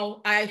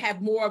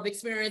have more of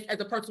experience as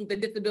a person with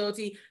a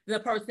disability than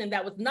a person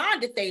that was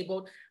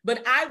non-disabled,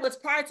 but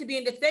prior to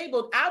being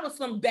disabled, I was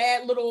some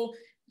bad little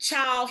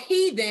child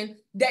heathen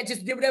that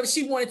just did whatever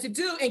she wanted to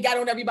do and got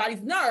on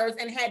everybody's nerves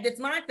and had this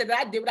mindset that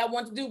I did what I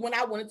wanted to do when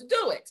I wanted to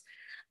do it.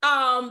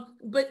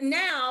 But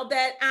now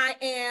that I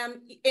am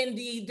in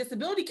the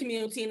disability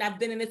community, and I've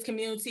been in this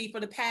community for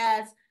the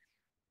past,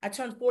 I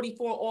turned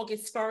 44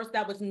 August 1st,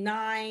 that was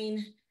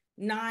 9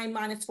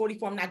 minus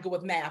 44, I'm not good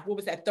with math. What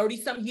was that,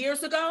 30-some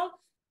years ago?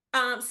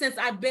 Since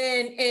I've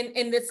been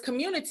in this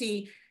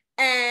community.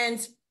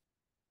 And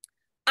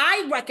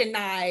I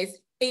recognize,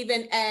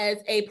 even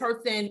as a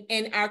person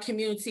in our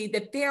community,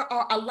 that there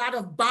are a lot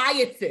of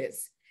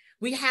biases.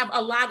 We have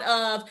a lot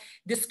of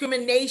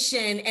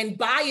discrimination and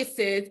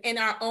biases in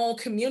our own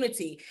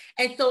community.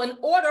 And so in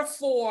order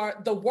for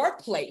the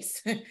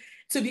workplace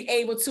to be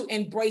able to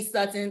embrace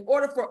us. And in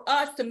order for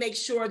us to make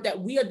sure that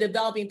we are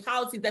developing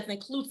policies that's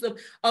inclusive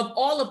of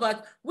all of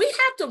us, we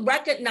have to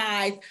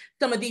recognize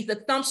some of these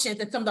assumptions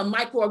and some of the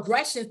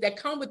microaggressions that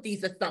come with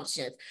these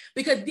assumptions,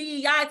 because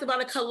DEI is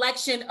about a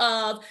collection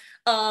of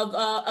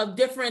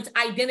different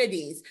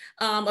identities,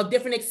 of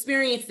different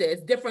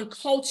experiences, different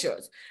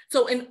cultures.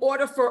 So in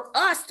order for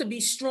us to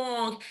be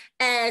strong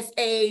as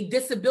a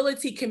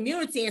disability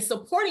community and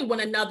supporting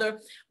one another,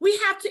 we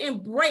have to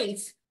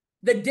embrace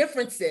the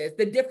differences,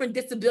 the different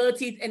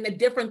disabilities and the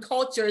different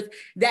cultures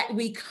that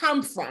we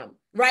come from,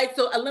 right?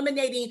 So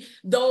eliminating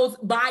those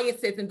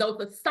biases and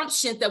those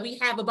assumptions that we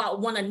have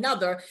about one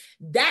another,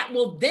 that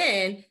will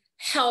then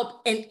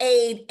help and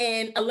aid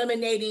in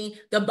eliminating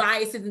the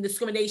biases and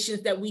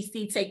discriminations that we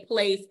see take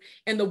place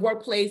in the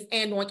workplace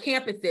and on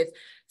campuses.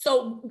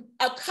 So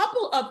a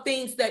couple of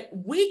things that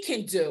we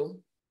can do,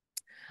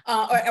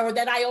 or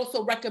that I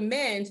also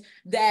recommend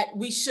that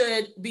we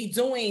should be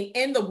doing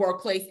in the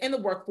workplace, in the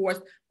workforce.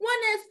 One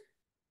is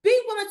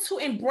be willing to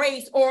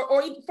embrace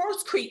or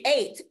first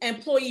create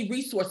employee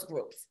resource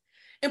groups.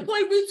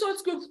 Employee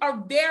resource groups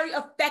are very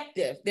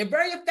effective. They're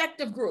very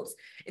effective groups.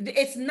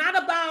 It's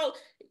not about,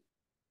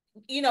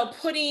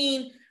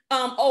 putting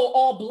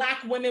all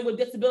Black women with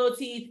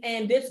disabilities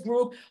in this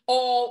group,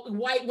 all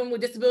white women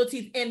with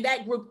disabilities in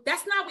that group.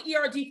 That's not what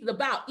ERGs is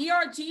about.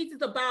 ERGs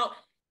is about,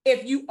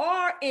 if you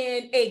are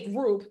in a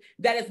group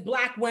that is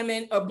Black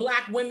women or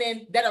Black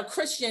women that are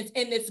Christians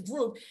in this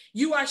group,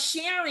 you are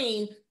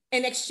sharing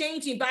and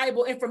exchanging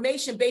valuable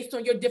information based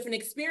on your different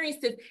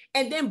experiences,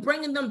 and then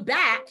bringing them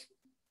back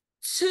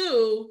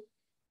to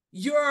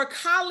your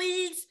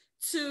colleagues,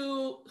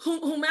 to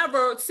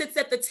whomever sits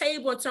at the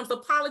table in terms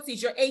of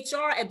policies, your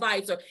HR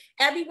advisor.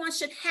 Everyone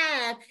should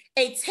have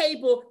a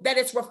table that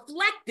is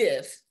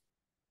reflective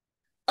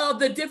of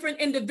the different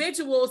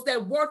individuals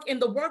that work in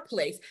the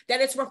workplace, that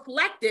is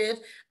reflective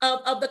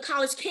of the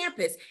college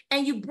campus.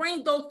 And you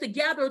bring those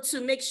together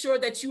to make sure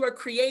that you are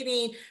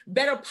creating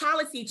better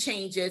policy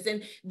changes.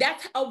 And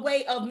that's a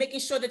way of making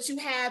sure that you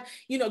have,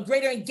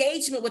 greater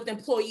engagement with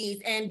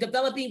employees and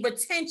developing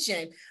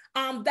retention.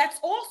 That's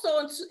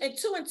also in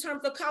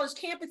terms of college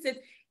campuses,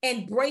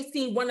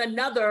 embracing one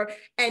another,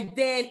 and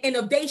then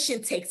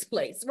innovation takes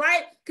place,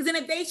 right? Because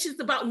innovation is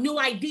about new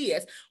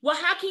ideas. Well,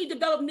 how can you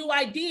develop new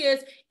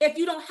ideas if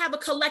you don't have a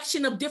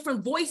collection of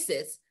different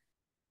voices,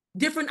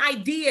 different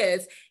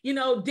ideas,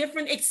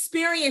 different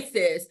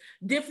experiences,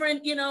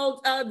 different,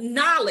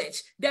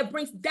 knowledge that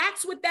brings,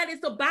 that's what that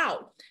is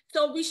about.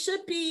 So we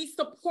should be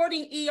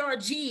supporting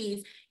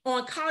ERGs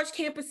on college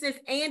campuses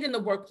and in the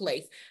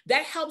workplace.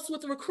 That helps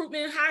with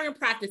recruitment and hiring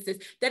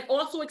practices. That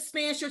also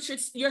expands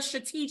your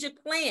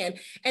strategic plan.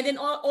 And then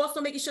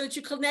also making sure that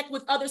you connect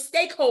with other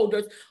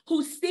stakeholders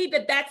who see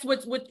that that's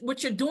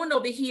what you're doing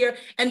over here,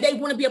 and they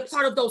want to be a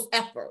part of those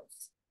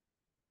efforts.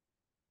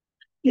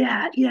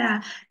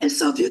 Yeah. And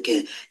so if you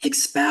can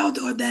expound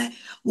on that,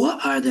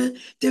 what are the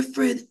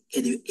different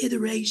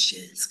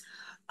iterations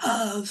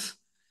of,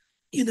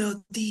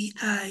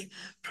 DEI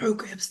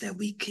programs that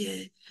we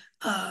could,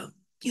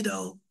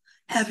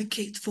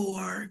 advocate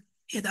for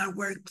in our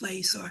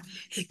workplace or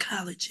in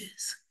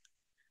colleges?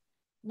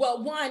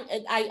 Well, one,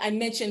 I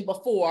mentioned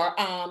before,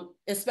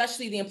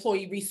 especially the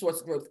employee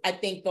resource groups. I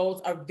think those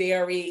are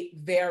very,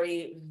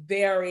 very,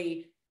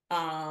 very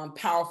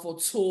powerful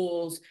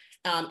tools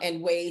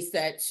and ways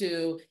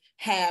to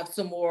have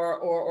some more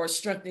or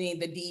strengthening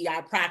the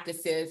DEI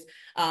practices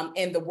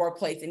in the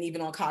workplace and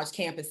even on college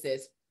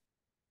campuses.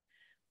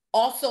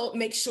 Also,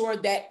 make sure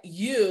that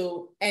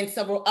you and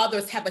several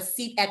others have a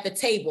seat at the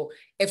table.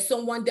 If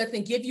someone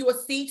doesn't give you a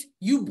seat,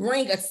 you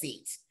bring a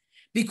seat,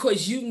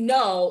 because you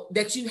know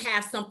that you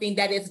have something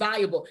that is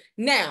valuable.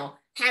 Now,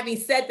 having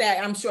said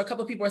that, I'm sure a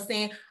couple of people are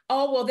saying,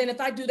 oh, well, then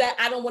if I do that,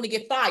 I don't want to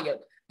get fired.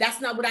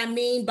 That's not what I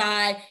mean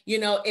by,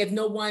 if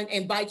no one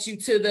invites you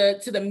to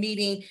the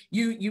meeting,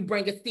 you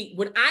bring a seat.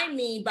 What I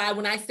mean by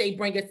when I say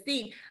bring a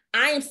seat,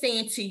 I am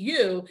saying to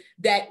you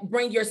that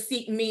bring your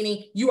seat,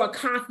 meaning you are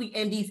constantly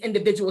in these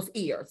individuals'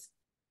 ears.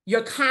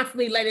 You're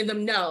constantly letting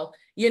them know,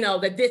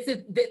 that this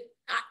is this.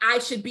 I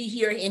should be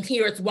here, and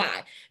here is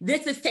why.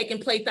 This is taking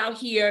place out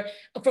here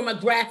from a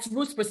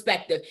grassroots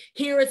perspective.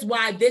 Here is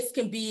why this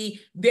can be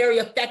very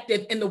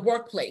effective in the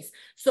workplace.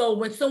 So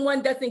when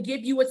someone doesn't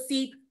give you a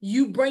seat,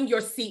 you bring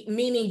your seat,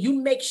 meaning you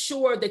make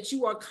sure that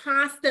you are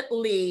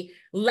constantly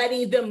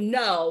letting them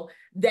know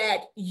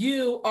that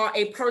you are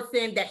a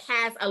person that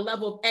has a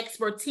level of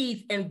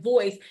expertise and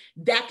voice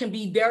that can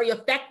be very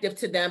effective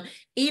to them.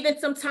 Even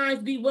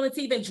sometimes be willing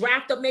to even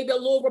draft up maybe a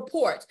little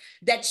report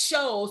that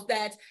shows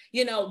that,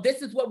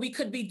 this is what we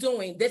could be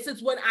doing. This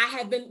is what I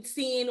have been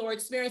seeing or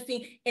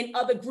experiencing in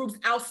other groups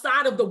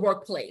outside of the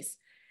workplace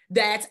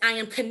that I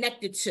am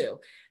connected to,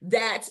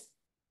 that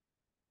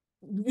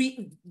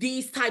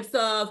these types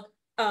of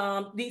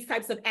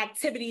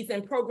activities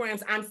and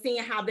programs, I'm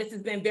seeing how this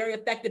has been very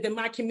effective in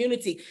my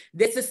community.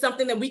 This is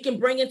something that we can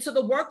bring into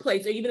the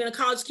workplace or even in the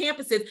college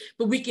campuses,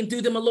 but we can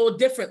do them a little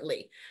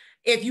differently.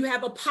 If you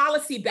have a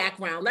policy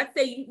background, let's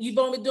say you've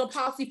only been doing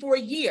policy for a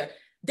year,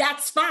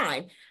 that's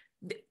fine.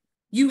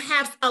 you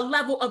have a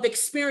level of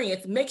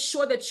experience. Make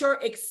sure that your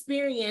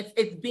experience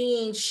is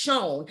being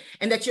shown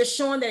and that you're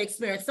showing that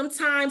experience.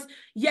 Sometimes,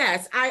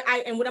 yes,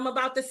 and what I'm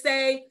about to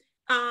say,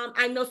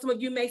 I know some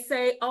of you may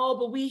say, oh,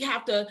 but we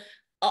have to,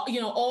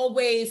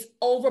 always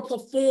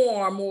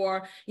overperform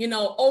or,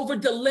 over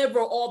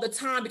deliver all the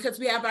time because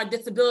we have our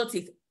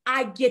disabilities.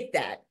 I get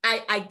that.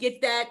 I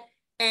get that.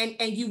 And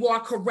you are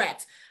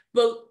correct.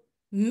 But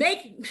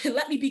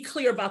let me be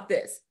clear about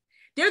this.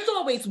 There's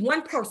always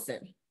one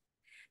person.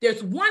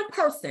 There's one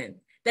person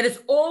that is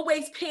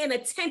always paying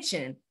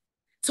attention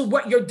to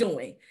what you're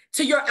doing,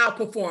 to your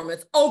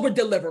outperformance, over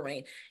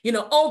delivering,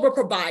 over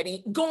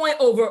providing, going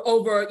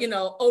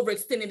over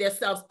extending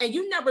themselves. And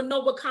you never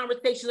know what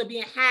conversations are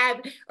being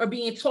had or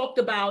being talked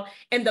about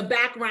in the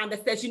background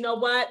that says, you know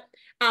what,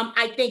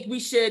 I think we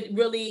should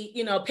really,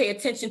 pay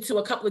attention to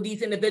a couple of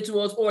these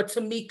individuals, or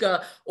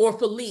Tameka or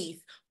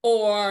Felice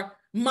or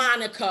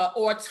Monica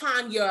or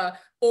Tanya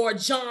or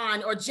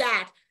John or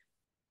Jack.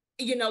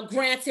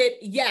 Granted,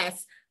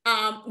 yes,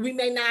 we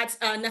may not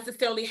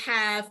necessarily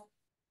have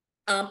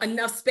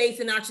enough space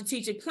in our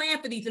strategic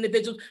plan for these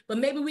individuals, but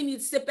maybe we need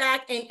to sit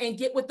back and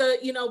get with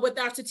with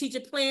our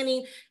strategic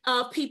planning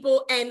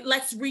people, and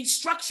let's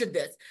restructure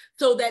this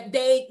so that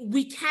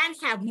we can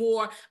have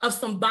more of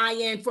some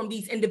buy-in from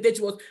these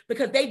individuals,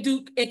 because they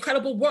do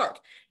incredible work.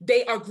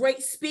 They are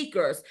great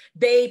speakers.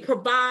 They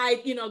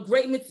provide,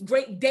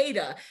 great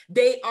data.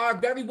 They are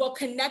very well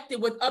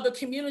connected with other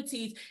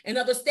communities and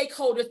other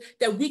stakeholders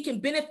that we can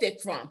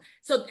benefit from.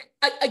 So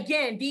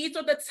again, these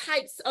are the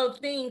types of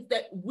things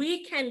that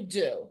we can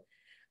do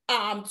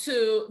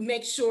to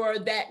make sure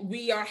that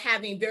we are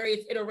having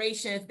various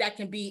iterations that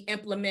can be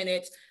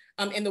implemented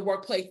in the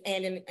workplace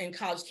and in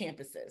college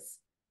campuses.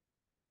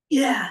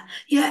 Yeah,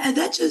 and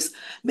that just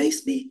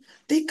makes me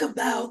think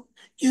about,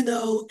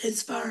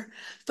 as far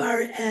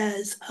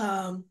as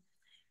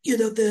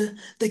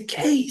the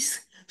case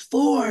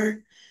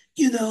for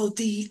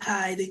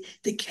DEI,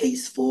 the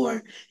case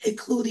for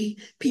including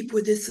people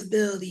with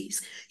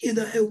disabilities, and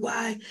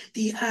why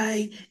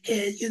DEI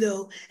and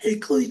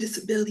including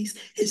disabilities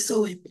is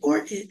so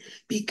important,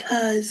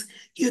 because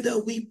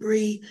we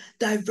bring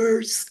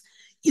diverse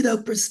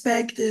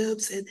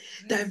perspectives and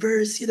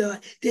diverse,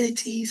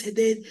 identities, and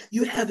then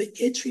you have an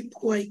entry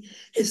point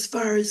as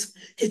far as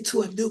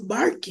into a new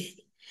market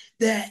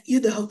that,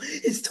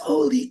 is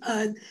totally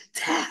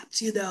untapped,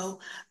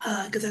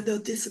 because I know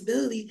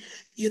disability,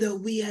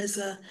 we as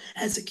a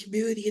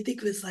community, I think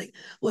it was like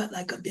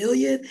 $1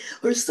 billion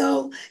or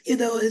so,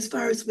 as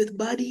far as with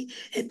money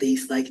and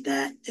things like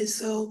that. And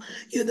so,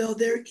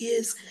 there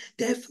is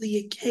definitely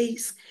a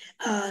case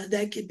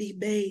that can be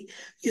made,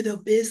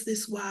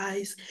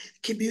 business-wise,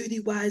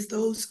 community-wise.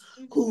 Those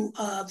who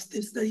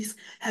the studies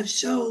have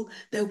shown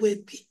that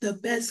when the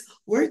best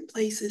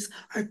workplaces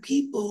are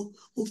people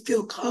who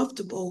feel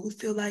comfortable, who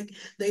feel like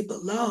they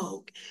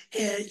belong,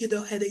 and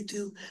and they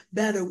do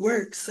better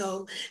work.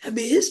 So I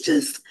mean, it's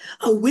just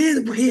a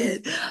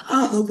win-win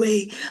all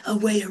the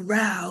way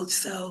around.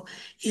 So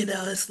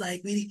it's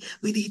like we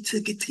need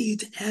to continue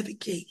to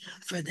advocate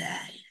for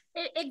that.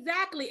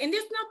 Exactly, and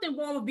there's nothing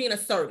wrong with being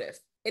assertive.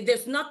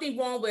 There's nothing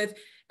wrong with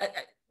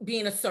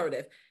being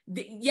assertive.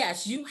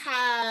 Yes, you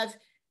have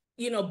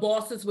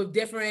bosses with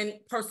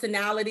different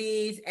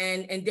personalities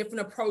and different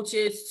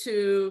approaches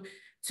to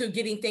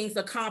getting things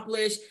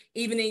accomplished,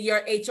 even in your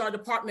HR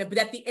department. But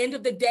at the end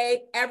of the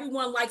day,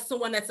 everyone likes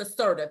someone that's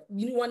assertive.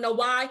 You want to know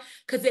why?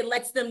 Because it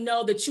lets them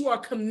know that you are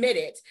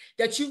committed,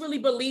 that you really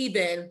believe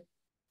in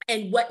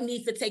and what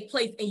needs to take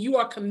place, and you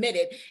are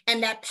committed,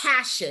 and that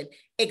passion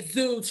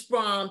exudes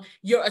from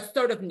your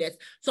assertiveness.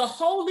 So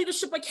hold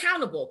leadership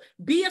accountable,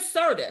 be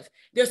assertive.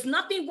 There's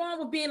nothing wrong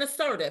with being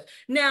assertive.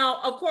 Now,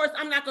 of course,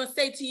 I'm not going to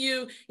say to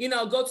you,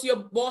 go to your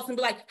boss and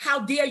be like, how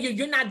dare you?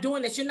 You're not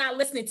doing this. You're not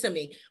listening to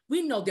me.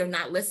 We know they're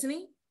not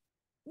listening.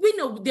 We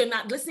know they're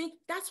not listening.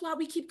 That's why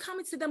we keep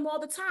coming to them all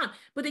the time.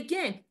 But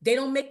again, they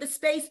don't make the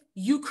space.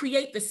 You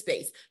create the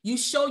space. You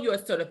show your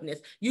assertiveness.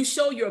 You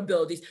show your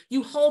abilities.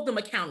 You hold them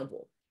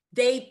accountable.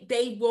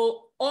 They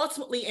will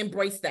ultimately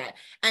embrace that.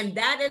 And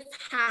that is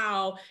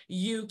how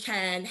you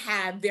can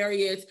have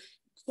various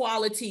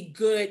quality,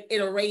 good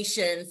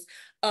iterations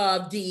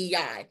of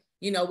DEI,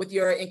 with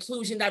your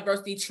inclusion,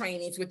 diversity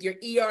trainings, with your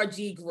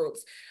ERG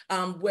groups,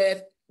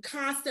 with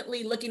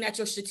constantly looking at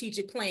your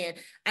strategic plan.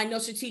 I know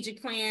strategic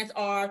plans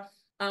are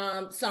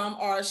some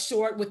are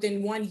short,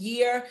 within 1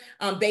 year,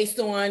 based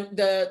on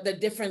the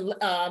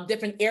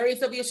different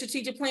areas of your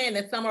strategic plan,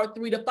 and some are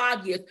 3 to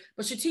 5 years.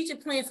 But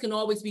strategic plans can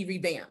always be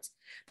revamped.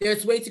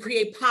 There's ways to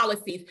create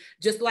policies,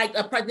 just like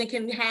a president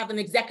can have an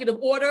executive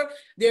order.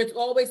 There's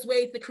always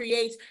ways to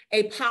create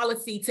a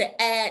policy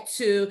to add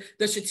to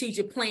the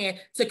strategic plan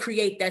to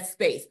create that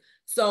space.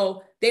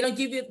 So they don't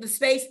give you the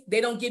space, they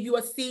don't give you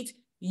a seat,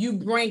 you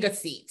bring a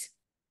seat.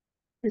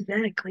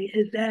 Exactly.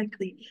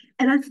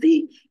 And I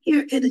see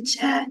here in the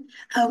chat,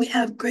 we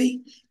have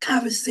great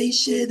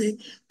conversation,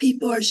 and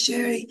people are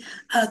sharing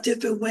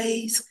different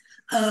ways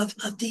of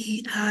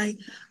DEI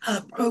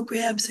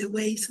programs and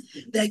ways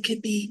that can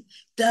be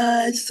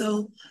done.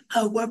 So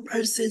one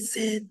person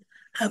said,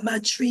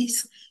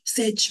 Matrice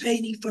said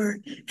training for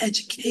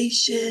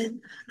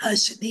education.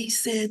 Shanice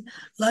said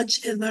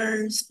lunch and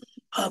learns,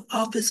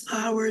 office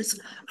hours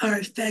are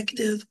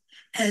effective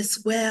as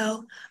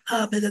well.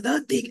 And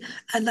another thing,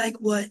 I like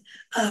what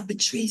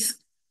Patrice,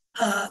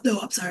 no,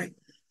 I'm sorry,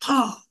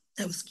 Paul,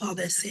 that was Paul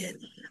that said,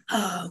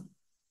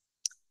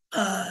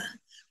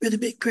 really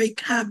big, great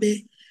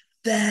comment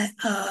that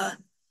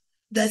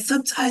that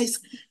sometimes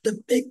the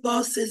big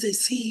bosses and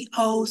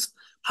CEOs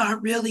are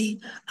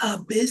really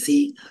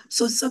busy.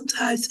 So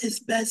sometimes it's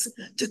best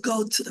to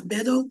go to the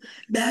middle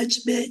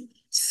management,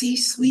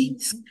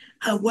 C-suites,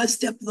 one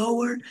step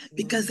lower,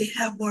 because they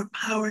have more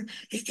power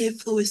and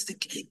influence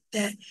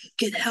that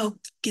can help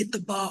get the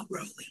ball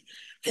rolling.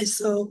 And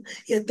so,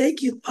 yeah,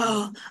 thank you,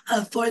 Paul,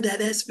 for that.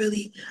 That's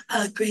really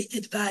great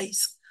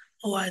advice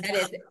on.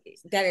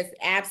 That is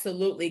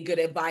absolutely good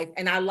advice.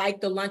 And I like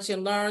the lunch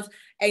and learns.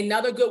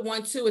 Another good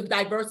one too is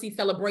diversity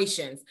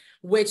celebrations,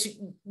 which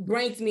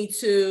brings me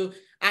to,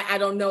 I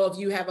don't know if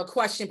you have a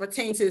question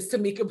pertaining to this,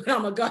 Tameka, but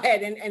I'm gonna go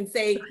ahead and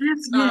say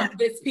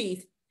this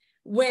piece.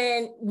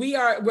 When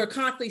we're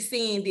constantly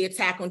seeing the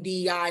attack on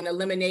DEI and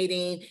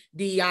eliminating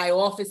DEI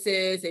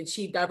offices and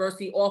chief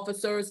diversity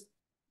officers,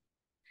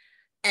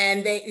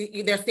 and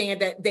they're saying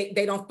that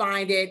they don't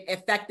find it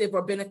effective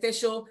or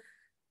beneficial.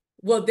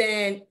 Well,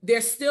 then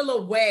there's still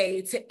a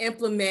way to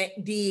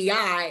implement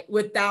DEI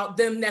without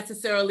them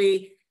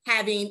necessarily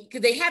having, because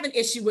they have an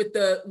issue with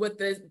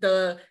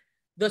the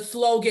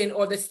slogan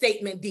or the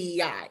statement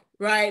DEI,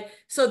 right?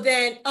 So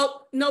then,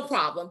 oh, no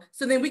problem.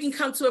 So then we can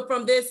come to it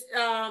from this,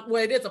 well,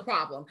 it is a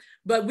problem,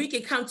 but we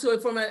can come to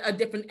it from a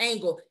different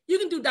angle. You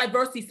can do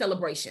diversity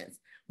celebrations,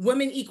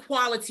 Women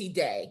Equality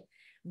Day,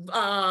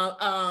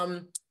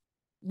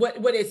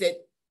 what is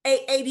it?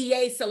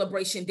 ADA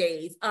celebration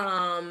days,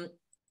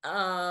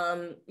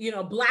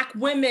 Black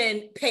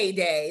women pay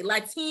day,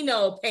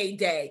 Latino pay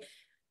day.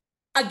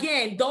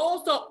 Again,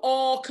 those are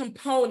all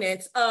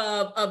components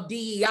of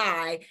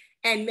DEI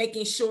and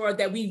making sure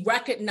that we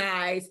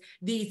recognize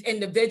these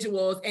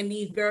individuals and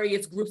these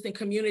various groups and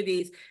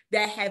communities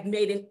that have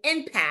made an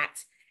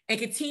impact and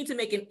continue to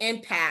make an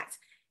impact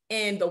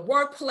in the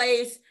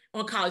workplace,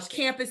 on college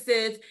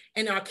campuses,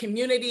 in our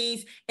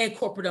communities, in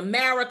corporate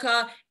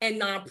America, and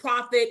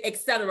nonprofit, et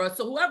cetera.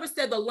 So whoever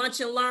said the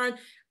lunch and learn,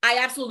 I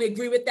absolutely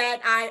agree with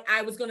that.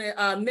 I was going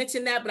to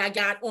mention that, but I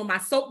got on my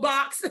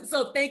soapbox.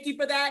 So thank you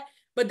for that.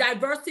 But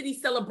diversity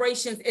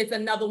celebrations is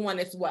another one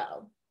as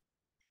well.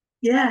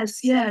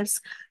 Yes, yes.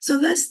 So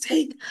let's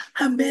take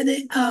a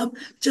minute,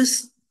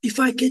 just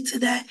before I get to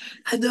that.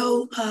 I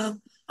know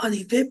on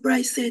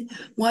Eventbrite said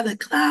 1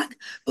 o'clock,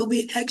 but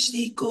we're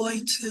actually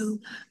going to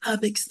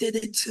extend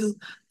it to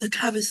the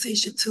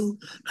conversation to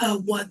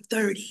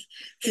 1:30.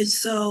 And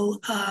so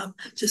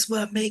just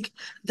want to make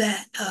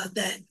that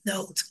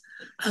note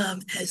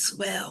as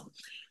well.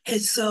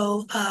 And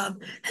so, and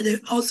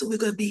then also we're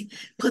going to be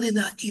putting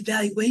an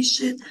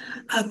evaluation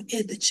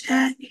in the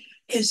chat.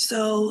 And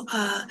so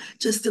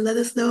just to let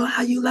us know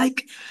how you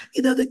like,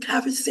 the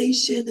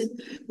conversation and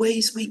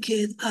ways we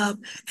can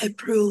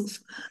improve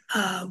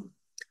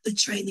the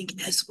training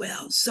as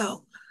well.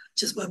 So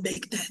just want to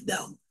make that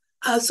note.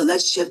 So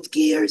let's shift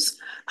gears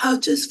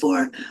just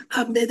for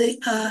a minute.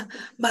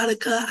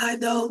 Monica, I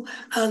know,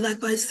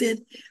 like I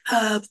said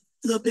a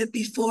little bit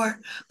before,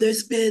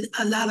 there's been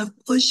a lot of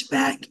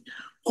pushback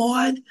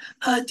on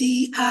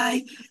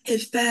DEI. In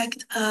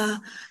fact,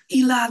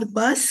 Elon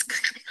Musk,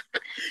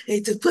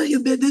 and to put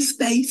him in this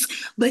space,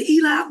 but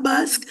Elon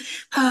Musk,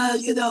 a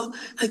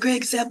great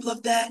example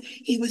of that,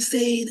 he was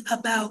saying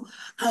about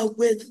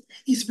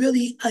he's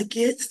really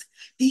against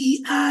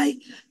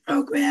DEI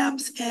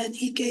programs, and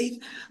he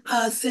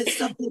said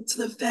something to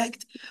the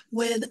effect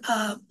when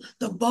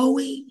the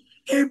Boeing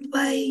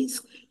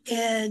airplanes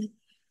and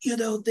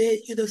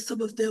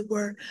some of them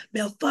were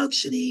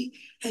malfunctioning,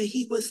 and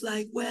he was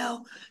like,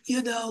 well,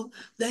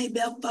 they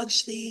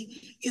malfunctioning,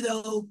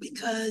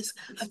 because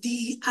of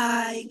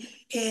DEI,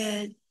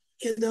 and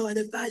and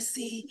if I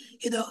see,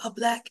 a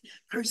Black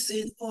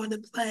person on the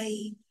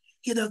plane,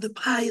 the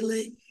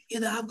pilot,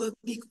 I'm going to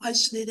be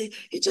questioning it.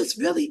 It's just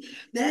really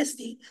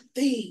nasty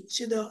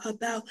things,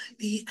 about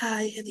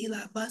DEI and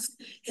Elon Musk.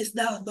 It's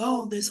not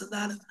alone. There's a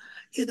lot of,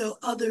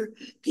 other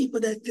people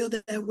that feel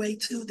that way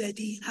too, that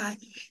DEI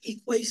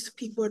equates to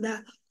people are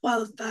not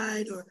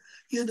qualified, or,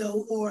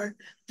 or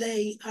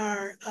they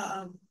are,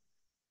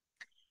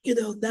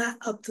 not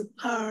up to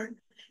par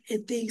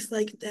and things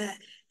like that.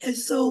 And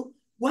so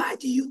why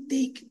do you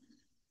think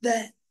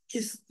that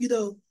is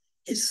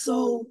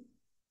so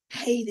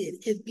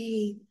hated and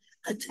being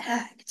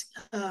attacked?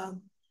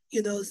 Some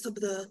of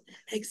the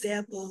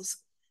examples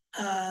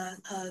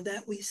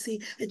that we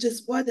see. And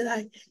just one that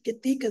I can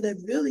think of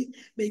that really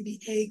made me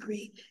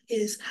angry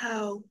is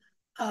how,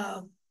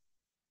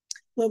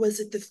 what was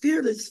it, the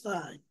Fearless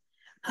Fund,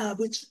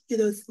 which,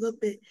 is a little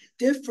bit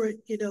different,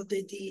 than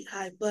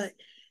DEI, but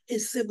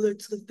it's similar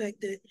to the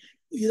fact that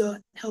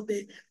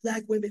helping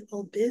Black women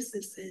own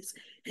businesses,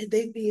 and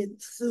they being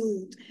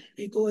sued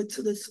and going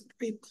to the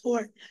Supreme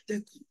Court,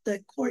 the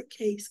court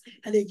case,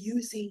 and they're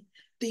using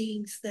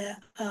things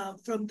that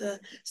from the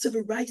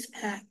Civil Rights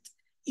Act,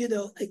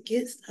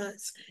 against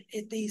us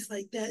and things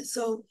like that.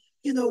 So,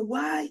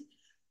 why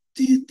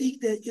do you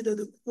think that,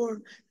 the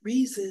core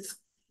reasons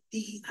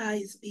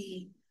DEI is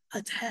being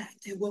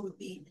attacked, and what would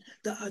be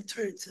the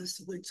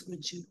alternatives, which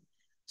would you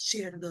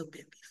share a little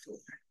bit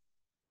before?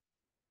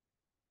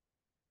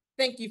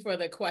 Thank you for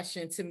the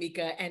question,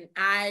 Tameka. And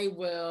I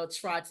will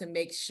try to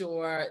make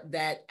sure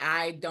that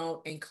I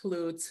don't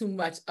include too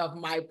much of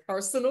my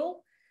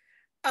personal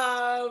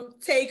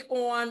take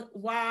on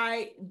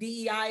why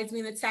DEI is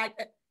being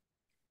attacked.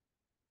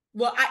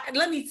 Well,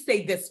 let me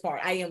say this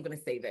part. I am going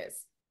to say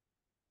this.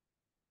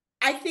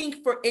 I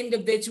think for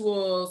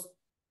individuals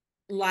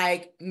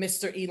like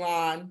Mr.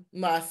 Elon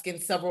Musk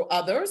and several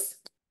others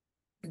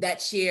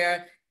that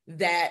share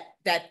that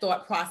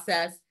thought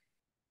process,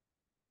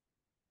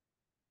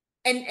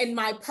 and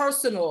my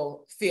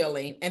personal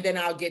feeling, and then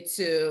I'll get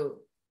to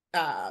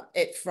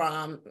it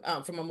from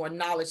a more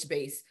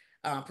knowledge-based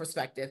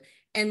perspective.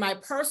 And my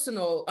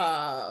personal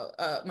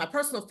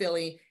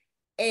feeling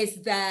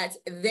is that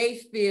they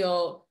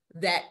feel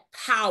that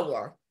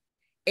power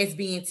is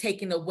being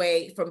taken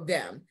away from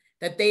them,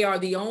 that they are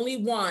the only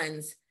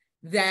ones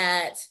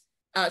that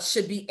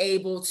should be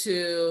able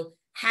to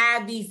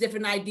have these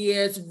different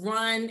ideas,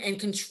 run and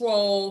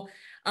control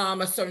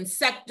a certain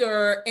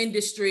sector,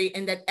 industry,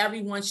 and that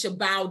everyone should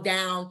bow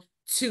down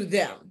to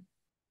them.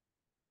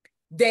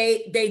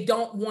 They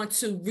don't want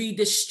to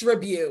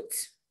redistribute.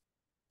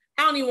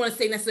 I don't even want to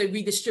say necessarily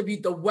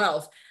redistribute the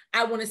wealth.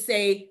 I want to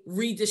say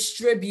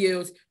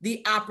redistribute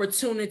the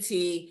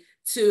opportunity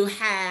to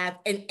have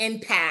an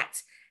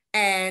impact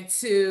and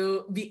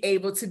to be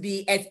able to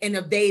be as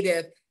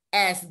innovative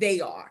as they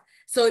are.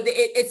 So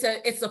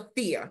it's a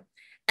fear,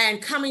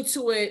 and coming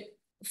to it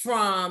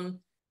from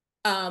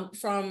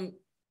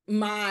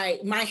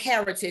my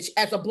heritage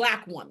as a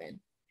Black woman,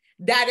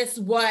 that is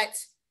what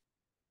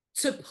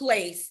took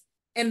place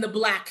in the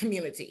Black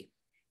community.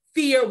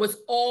 Fear was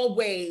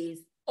always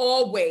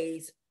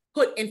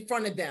put in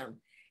front of them,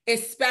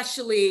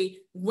 especially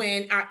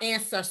when our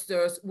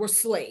ancestors were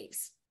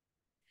slaves.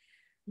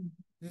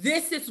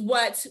 This is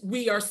what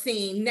we are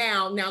seeing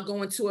now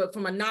going to it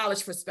from a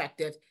knowledge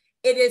perspective.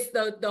 It is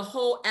the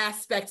whole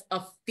aspect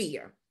of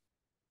fear.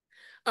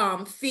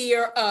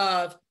 Fear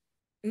of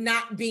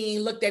not being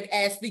looked at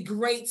as the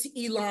great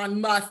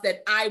Elon Musk,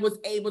 that I was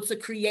able to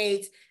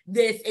create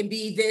this and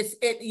be this,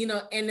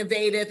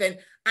 innovative, and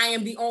I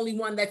am the only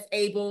one that's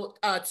able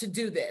to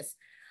do this.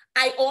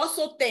 I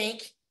also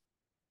think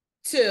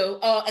too,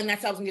 and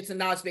that's how I was gonna get to the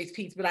knowledge-based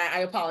piece, but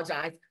I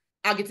apologize.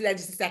 I'll get to that in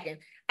just a second.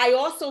 I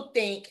also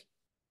think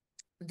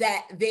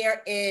that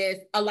there is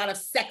a lot of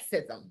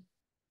sexism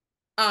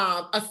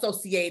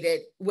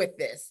associated with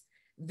this,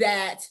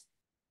 that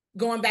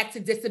going back to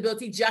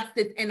disability,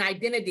 justice, and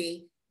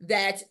identity,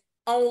 that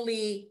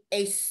only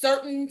a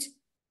certain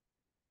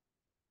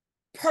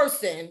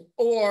person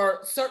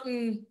or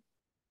certain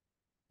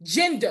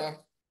gender,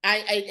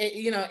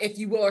 if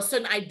you will, or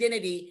certain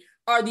identity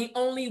are the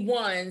only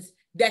ones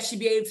that should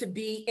be able to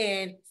be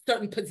in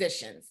certain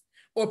positions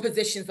or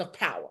positions of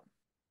power.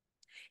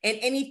 And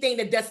anything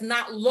that does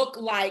not look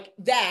like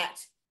that,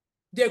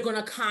 they're going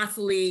to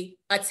constantly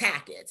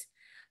attack it.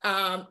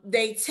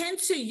 They tend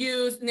to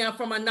use, now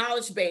from a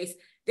knowledge base,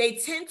 they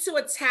tend to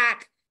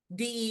attack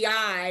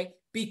DEI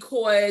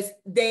because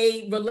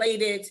they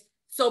related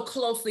so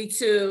closely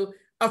to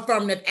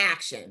affirmative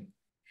action.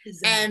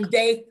 Exactly. And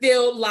they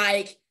feel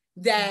like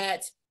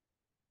that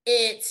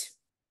it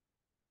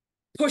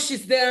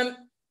pushes them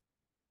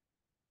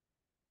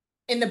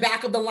in the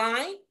back of the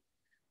line,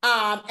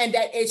 and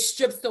that it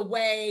strips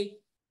away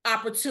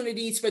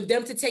opportunities for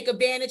them to take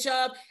advantage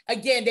of.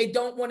 Again, they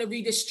don't want to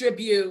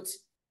redistribute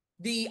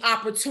the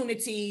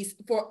opportunities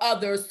for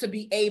others to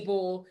be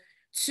able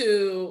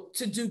to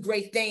do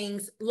great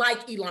things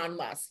like Elon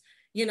Musk.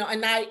 And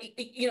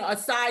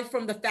aside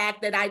from the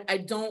fact that I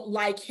don't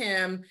like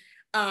him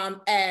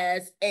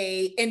as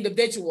a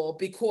individual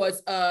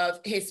because of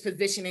his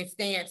position and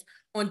stance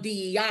on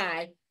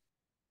DEI,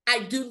 I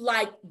do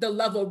like the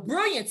level of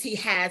brilliance he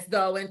has,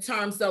 though, in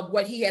terms of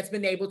what he has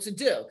been able to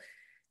do.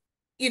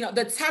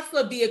 The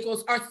Tesla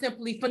vehicles are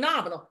simply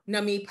phenomenal.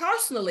 Now, me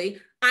personally,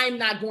 I'm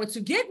not going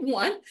to get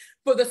one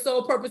for the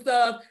sole purpose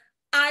of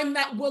I'm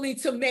not willing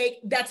to make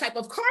that type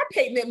of car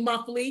payment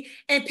monthly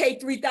and pay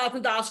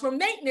 $3,000 for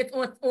maintenance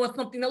on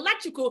something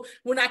electrical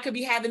when I could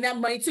be having that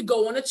money to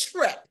go on a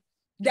trip.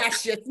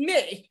 That's just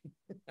me,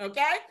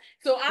 okay?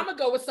 So I'm gonna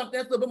go with something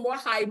that's a little bit more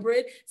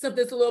hybrid, something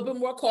that's a little bit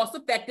more cost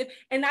effective,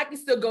 and I can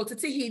still go to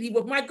Tahiti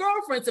with my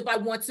girlfriends if I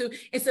want to,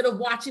 instead of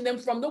watching them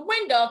from the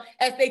window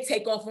as they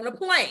take off on a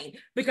plane,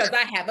 because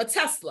I have a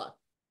Tesla.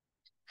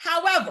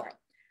 However,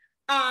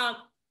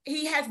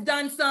 he has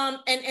done some,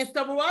 and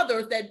several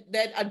others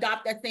that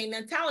adopt that same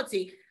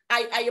mentality.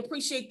 I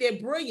appreciate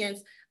their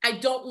brilliance. I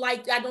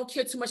don't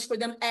care too much for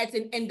them as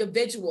an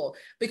individual,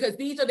 because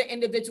these are the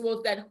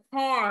individuals that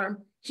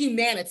harm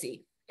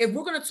humanity. If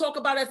we're going to talk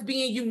about us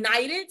being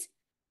united,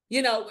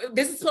 you know,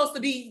 this is supposed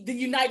to be the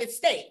United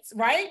States,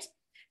 right?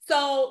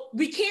 So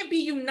we can't be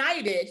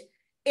united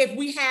if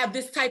we have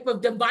this type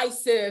of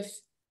divisive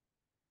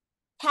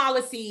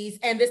policies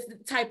and this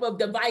type of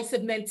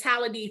divisive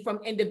mentality from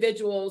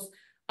individuals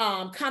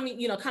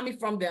coming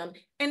from them.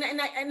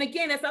 And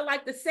again, as I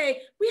like to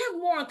say, we have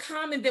more in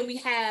common than we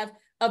have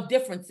of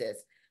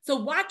differences. So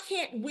why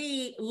can't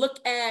we look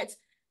at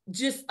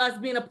just us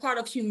being a part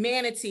of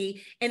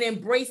humanity and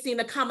embracing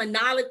the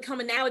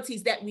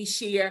commonalities that we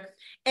share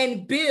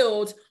and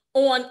build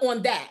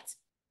on that,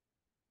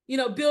 you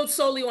know, build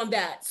solely on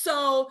that.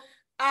 So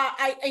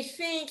I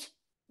think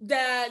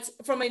that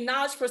from a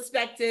knowledge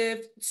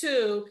perspective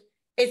too,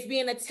 it's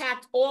being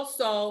attacked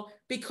also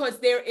because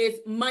there is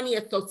money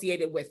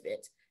associated with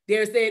it.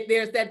 There's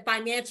that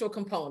financial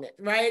component,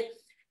 right?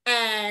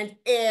 And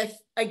if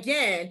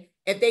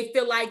they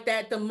feel like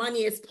that the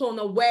money is pulling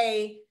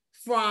away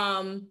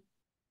from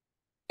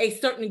a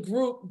certain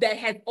group that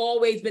has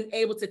always been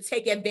able to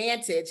take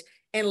advantage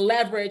and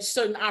leverage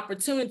certain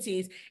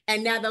opportunities,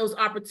 and now those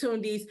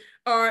opportunities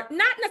are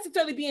not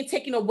necessarily being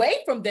taken away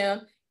from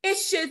them,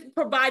 it's just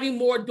providing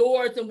more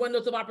doors and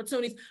windows of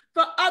opportunities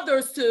for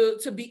others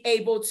to be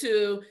able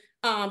to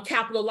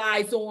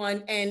capitalize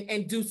on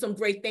and do some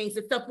great things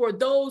and stuff for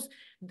those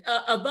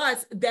of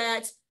us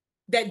that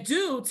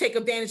do take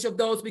advantage of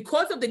those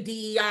because of the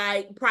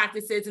DEI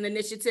practices and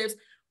initiatives.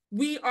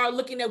 We are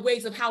looking at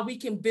ways of how we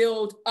can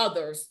build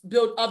others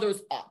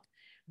up,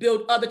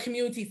 build other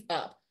communities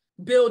up,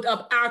 build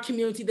up our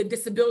community, the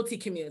disability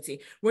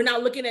community. We're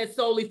not looking at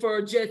solely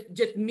for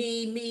just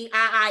me,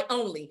 I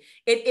only.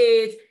 It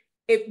is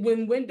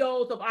when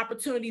windows of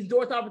opportunities,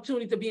 doors of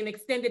opportunities are being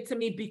extended to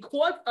me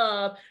because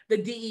of the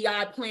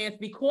DEI plans,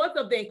 because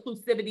of the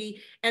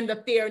inclusivity and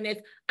the fairness,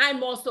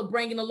 I'm also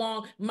bringing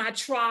along my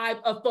tribe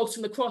of folks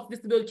from the cross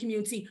disability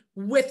community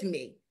with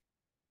me.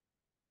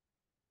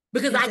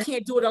 Because I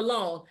can't do it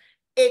alone.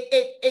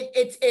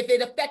 If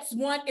it affects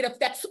one, it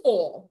affects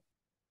all.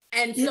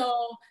 And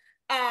so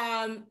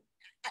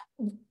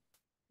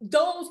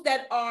those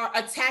that are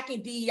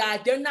attacking DEI,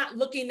 they're not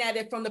looking at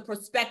it from the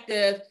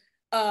perspective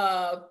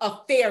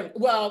of fair.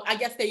 Well, I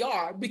guess they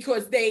are,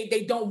 because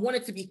they don't want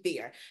it to be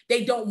fair.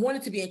 They don't want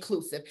it to be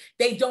inclusive.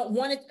 They don't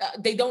want it.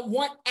 They don't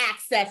want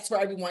access for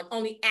everyone.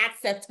 Only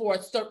access for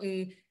a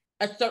certain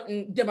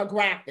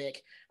demographic,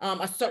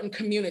 a certain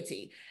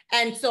community.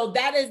 And so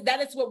that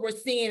is what we're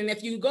seeing. And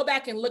if you go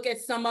back and look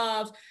at some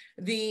of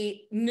the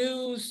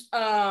news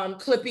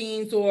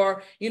clippings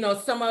or, you know,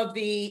 some of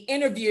the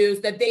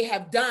interviews that they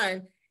have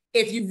done,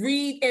 if you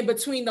read in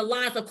between the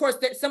lines, of course,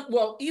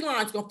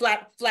 Elon's going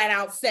to flat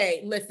out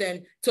say,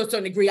 listen, to a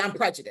certain degree, I'm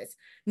prejudiced.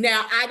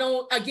 Now, I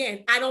don't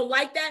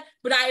like that,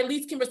 but I at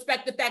least can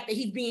respect the fact that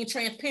he's being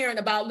transparent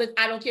about,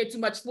 I don't care too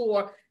much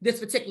for this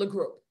particular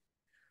group.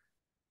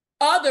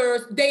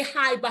 Others, they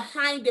hide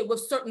behind it with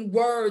certain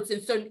words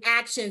and certain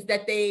actions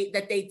that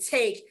they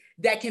take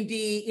that can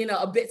be, you know,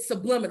 a bit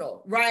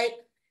subliminal, right?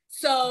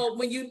 So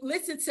when you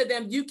listen to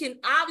them, you can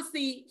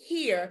obviously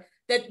hear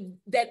that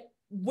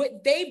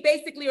what they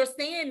basically are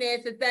saying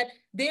is that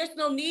there's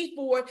no need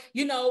for,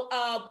 you know,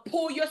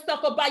 pull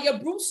yourself up by your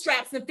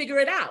bootstraps and figure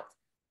it out.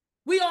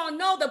 We all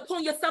know that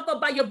pulling yourself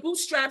up by your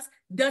bootstraps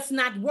does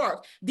not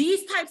work.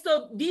 These types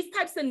of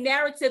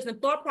narratives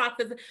and thought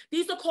processes,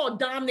 these are called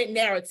dominant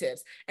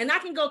narratives. And I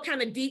can go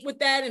kind of deep with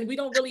that, and we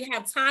don't really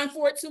have time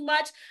for it too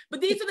much, but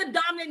these are the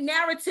dominant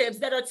narratives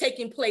that are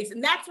taking place.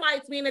 And that's why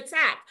it's being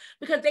attacked,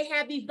 because they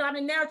have these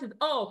dominant narratives.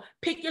 Oh,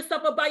 pick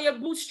yourself up by your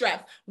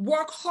bootstraps,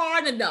 work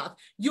hard enough,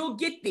 you'll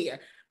get there.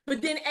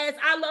 But then, as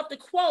I love to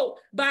quote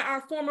by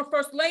our former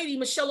First Lady,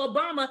 Michelle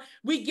Obama,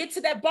 we get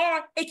to that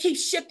bar, it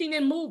keeps shifting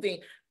and moving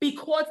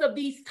because of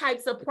these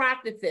types of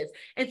practices.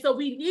 And so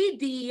we need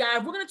DEI.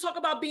 We're going to talk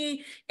about being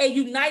a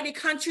united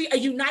country, a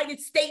United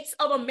States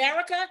of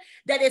America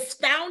that is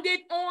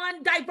founded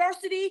on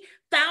diversity,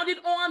 founded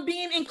on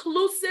being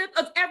inclusive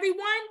of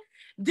everyone.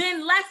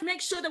 Then let's make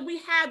sure that we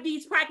have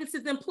these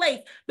practices in place,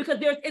 because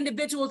there's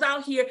individuals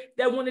out here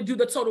that want to do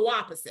the total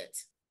opposite.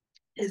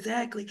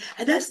 Exactly.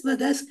 And that's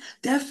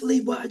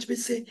definitely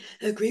 100%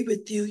 agree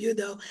with you. You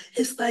know,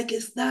 it's like,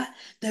 it's not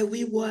that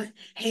we want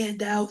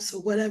handouts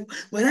or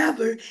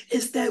whatever.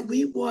 It's that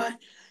we want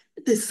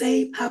the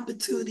same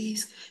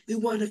opportunities. We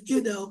want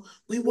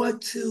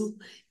to,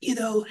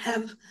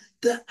 have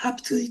the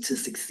opportunity to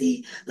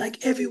succeed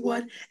like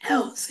everyone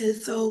else. And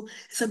so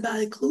it's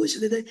about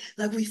inclusion. And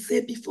like we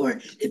said before,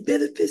 it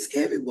benefits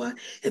everyone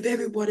if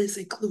everyone is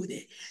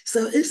included.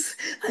 So it's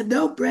a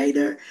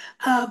no-brainer.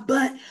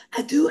 But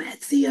I do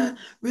see a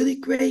really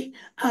great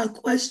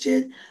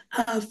question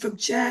from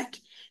Jack,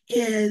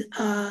 and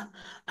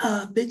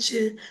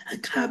mention a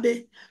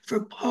comment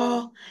from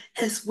Paul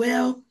as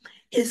well.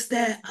 Is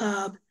that,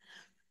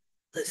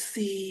 let's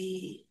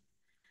see,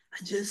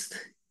 I just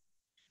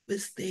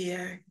was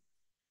there.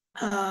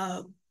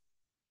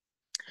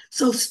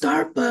 So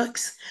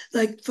Starbucks,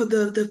 like, for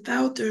the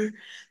founder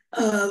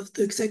of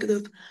the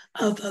executive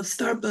of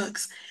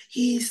Starbucks,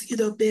 he's,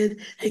 been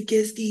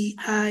against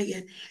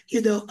DEI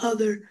and,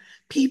 other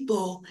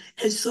people.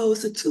 And so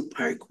it's a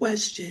two-part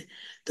question.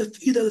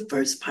 The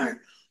first part,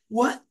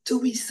 what do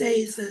we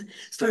say is as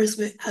far as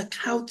with a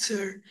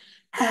counter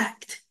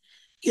act,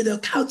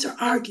 counter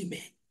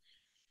argument?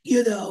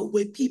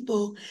 When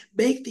people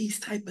make these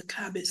type of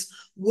comments,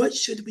 what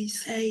should we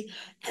say?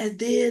 And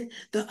then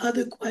the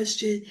other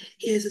question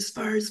is as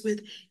far as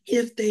with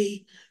if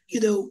they,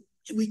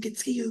 we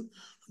continue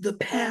the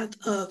path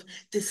of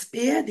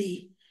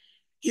disbanding,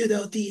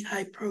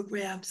 DI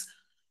programs,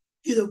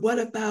 what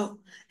about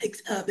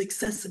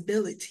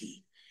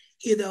accessibility?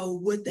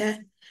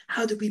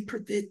 How do we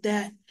prevent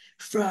that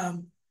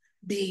from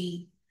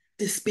being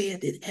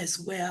disbanded as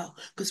well?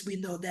 Because we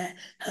know that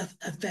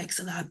affects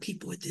a lot of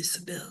people with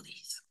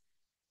disabilities.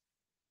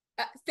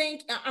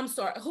 I'm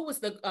sorry, who was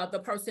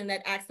the person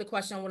that asked the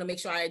question? I want to make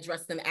sure I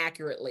address them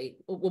accurately.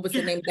 What was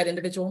the name of that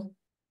individual?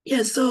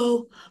 Yeah,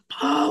 so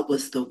Paul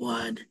was the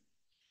one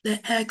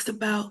that asked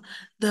about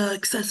the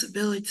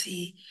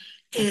accessibility,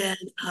 and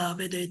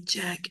then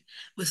Jack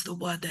was the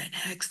one that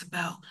asked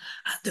about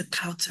the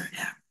counter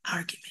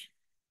argument.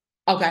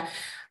 Okay.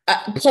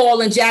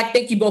 Paul and Jack,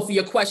 thank you both for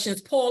your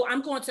questions. Paul,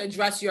 I'm going to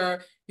address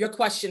your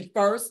question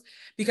first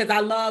because I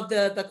love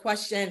the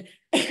question,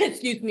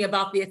 excuse me,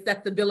 about the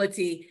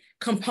accessibility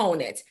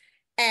component.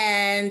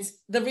 And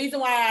the reason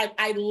why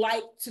I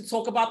like to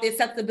talk about the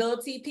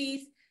accessibility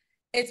piece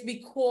is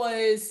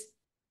because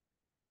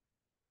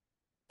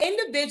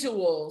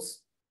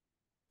individuals,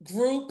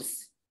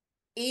 groups,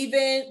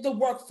 even the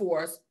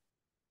workforce,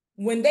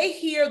 when they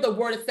hear the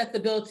word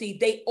accessibility,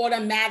 they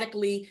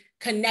automatically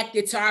connect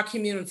it to our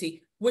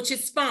community, which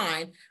is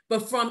fine,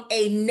 but from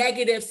a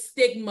negative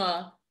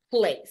stigma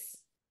place.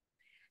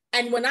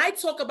 And when I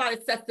talk about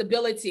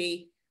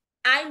accessibility,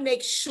 I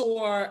make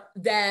sure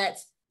that,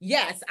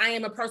 yes, I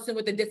am a person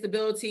with a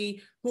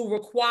disability who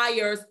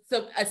requires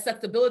some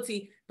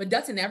accessibility, but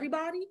doesn't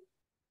everybody?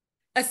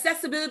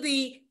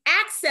 Accessibility,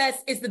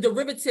 access is the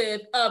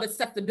derivative of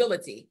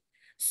accessibility.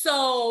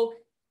 So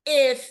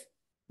if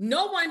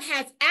no one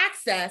has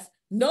access,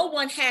 no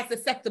one has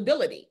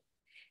accessibility.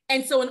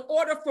 And so in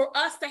order for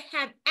us to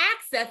have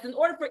access, in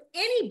order for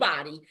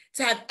anybody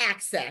to have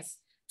access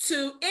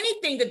to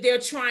anything that they're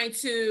trying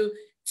to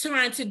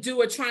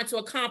do or trying to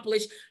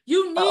accomplish,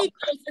 you need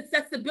those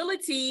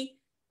accessibility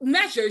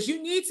measures.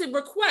 You need to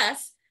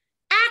request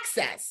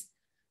access.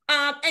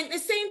 And the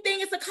same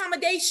thing is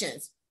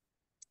accommodations.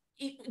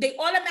 They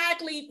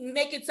automatically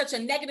make it such a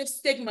negative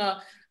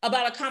stigma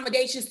about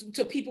accommodations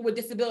to people with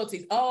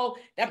disabilities. Oh,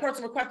 that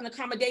person requesting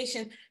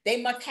accommodation,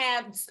 they must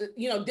have,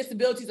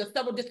 disabilities or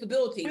several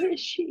disabilities. Where is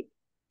she?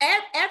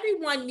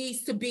 Everyone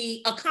needs to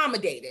be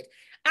accommodated.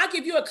 I'll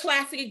give you a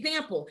classic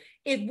example.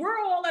 If we're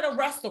all at a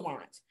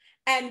restaurant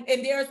and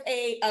there's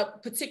a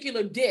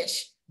particular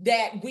dish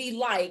that we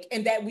like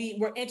and that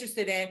we're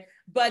interested in,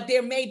 but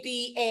there may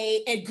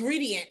be an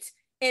ingredient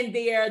in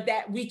there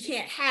that we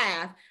can't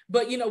have,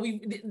 but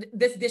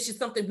this dish is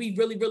something we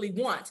really, really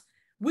want.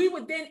 We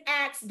would then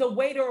ask the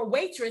waiter or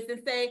waitress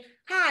and say,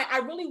 hi, I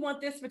really want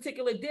this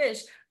particular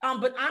dish,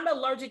 but I'm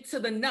allergic to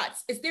the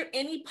nuts. Is there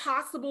any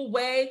possible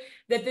way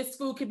that this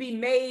food could be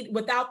made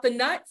without the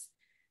nuts?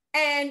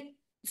 And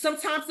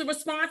sometimes the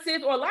response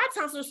is, or a lot of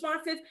times the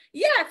response is,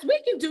 yes,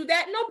 we can do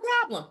that, no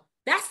problem.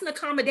 That's an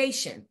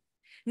accommodation.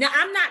 Now,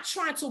 I'm not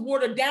trying to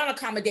water down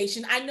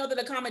accommodation. I know that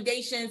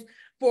accommodations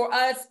for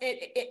us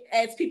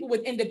as people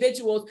with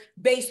individuals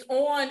based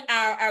on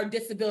our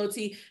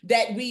disability,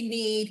 that we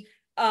need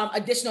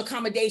additional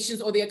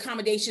accommodations, or the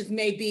accommodations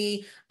may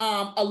be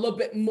a little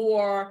bit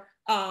more,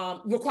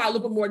 require a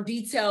little bit more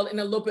detail and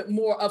a little bit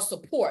more of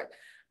support.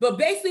 But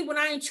basically what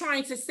I am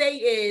trying to say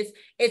is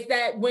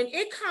that when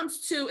it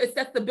comes to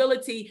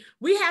accessibility,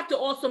 we have to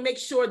also make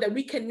sure that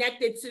we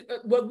connected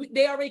to,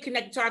 they already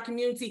connected to our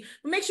community,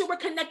 but make sure we're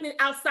connected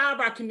outside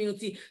of our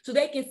community so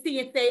they can see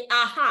and say,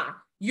 aha,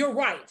 you're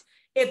right.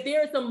 If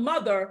there's a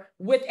mother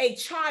with a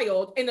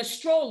child in a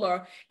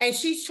stroller and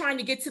she's trying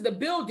to get to the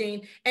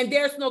building and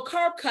there's no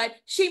curb cut,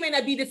 she may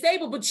not be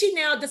disabled, but she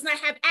now does not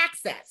have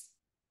access.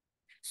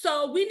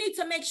 So we need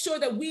to make sure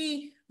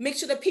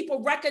that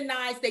people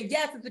recognize that,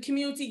 yes, as a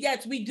community,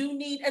 yes, we do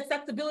need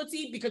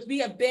accessibility because we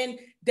have been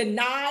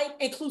denied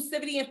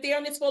inclusivity and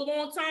fairness for a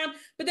long time,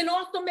 but then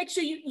also make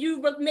sure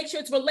you make sure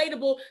it's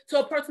relatable to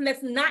a person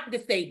that's not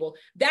disabled.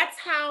 That's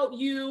how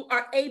you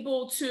are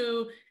able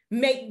to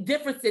make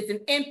differences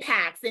and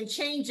impacts and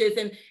changes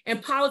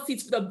and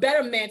policies for the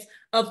betterment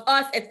of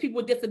us as people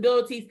with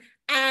disabilities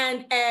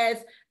and as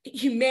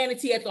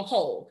humanity as a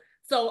whole.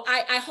 So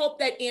I hope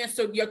that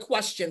answered your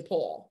question,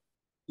 Paul.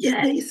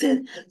 Yeah, he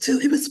said too,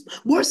 it was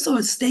more so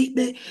a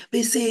statement.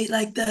 They say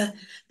like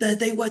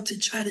they want to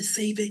try to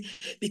save it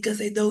because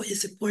they know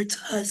it's important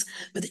to us.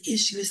 But the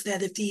issue is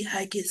that if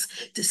DEI gets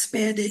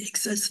disbanded,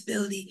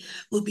 accessibility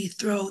will be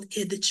thrown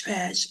in the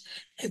trash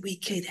and we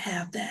can't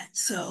have that.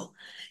 So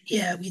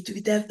yeah, we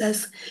do that.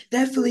 That's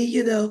definitely,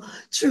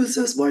 true.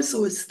 So it's more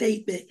so a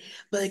statement,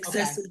 but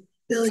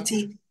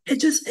accessibility. Okay. It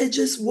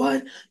just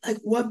one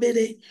 1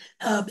 minute,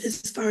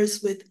 as far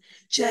as with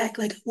Jack,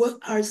 like what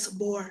are some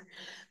more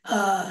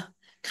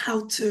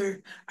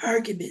counter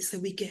arguments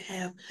that we can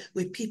have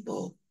with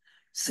people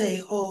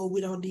say, oh,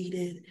 we don't need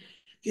it,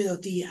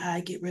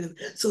 DEI, get rid of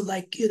it. So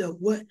like,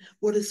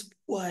 what is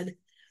one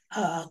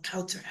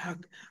counter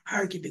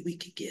argument we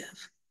could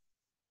give?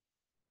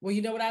 Well,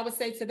 you know what I would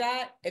say to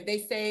that? If they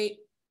say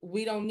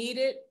we don't need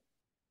it,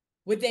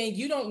 well, then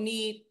you don't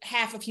need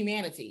half of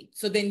humanity.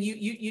 So then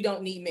you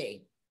don't need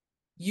me.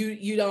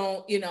 You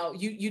don't,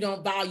 you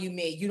don't value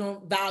me. You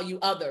don't value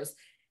others.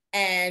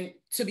 And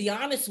to be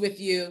honest with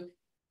you,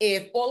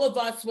 if all of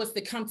us was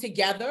to come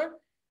together,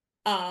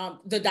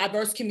 the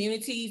diverse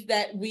communities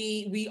that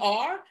we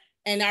are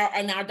and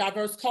our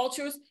diverse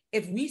cultures,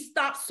 if we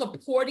stop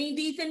supporting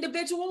these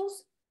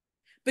individuals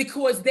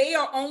because they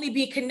are only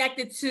being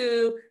connected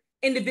to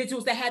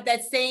individuals that have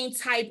that same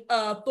type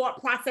of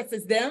thought process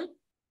as them,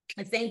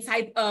 the same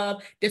type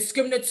of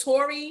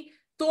discriminatory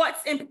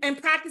thoughts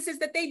and practices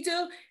that they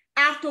do,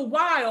 after a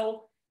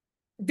while,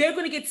 they're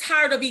going to get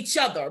tired of each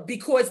other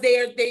because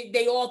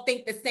they all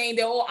think the same,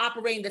 they're all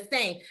operating the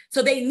same.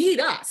 So they need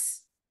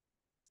us.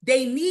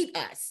 They need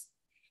us.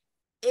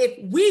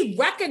 If we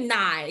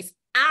recognize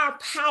our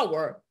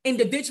power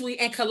individually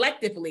and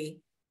collectively,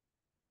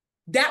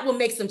 that will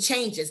make some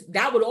changes.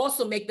 That would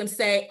also make them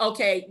say,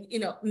 okay,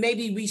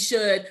 maybe we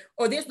should,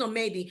 or there's no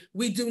maybe,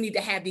 we do need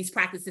to have these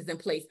practices in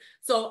place.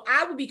 So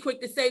I would be quick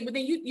to say, but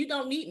then you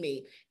don't need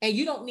me, and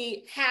you don't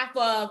need half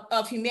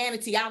of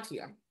humanity out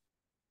here.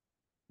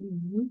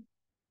 Mm-hmm.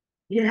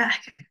 Yeah.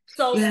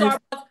 So Yes.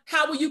 Starbucks,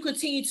 how will you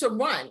continue to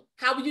run?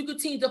 How will you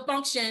continue to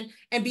function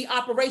and be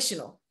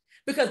operational?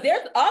 Because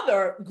there's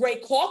other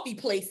great coffee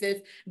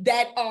places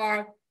that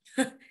are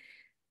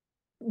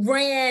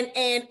ran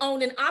and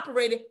owned and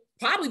operated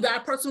probably by a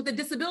person with a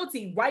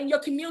disability, right in your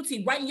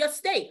community, right in your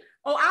state.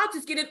 Oh, I'll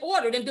just get it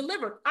ordered and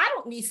delivered. I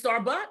don't need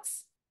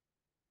Starbucks.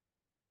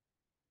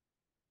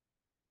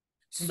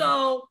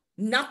 So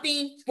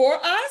nothing for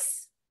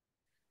us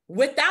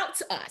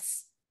without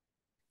us.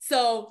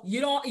 So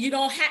you don't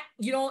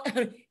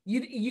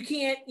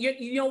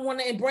want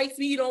to embrace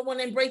me. You don't want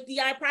to embrace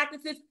DI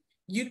practices.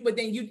 But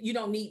then you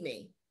don't need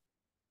me.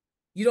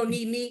 You don't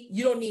need me.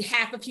 You don't need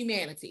half of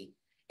humanity.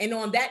 And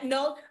on that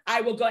note,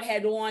 I will go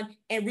ahead on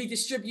and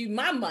redistribute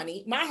my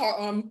money, my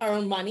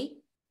hard-earned money,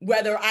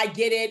 whether I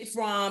get it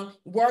from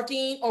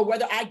working or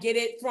whether I get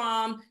it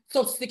from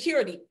Social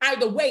Security.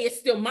 Either way, it's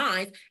still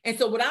mine. And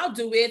so what I'll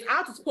do is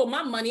I'll just pull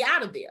my money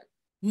out of there.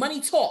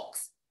 Money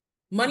talks.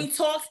 Money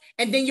talks,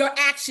 and then your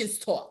actions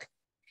talk.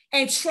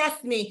 And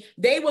trust me,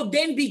 they will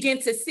then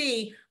begin to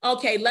see,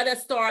 okay, let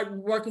us start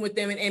working with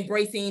them and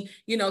embracing,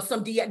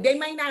 some DEI. They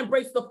may not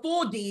embrace the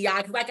full DEI,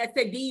 because like I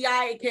said,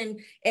 DEI,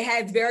 it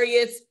has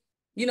various,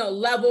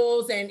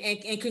 levels and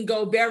can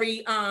go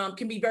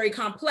can be very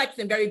complex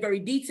and very, very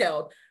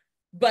detailed.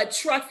 But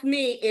trust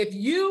me, if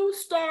you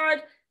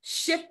start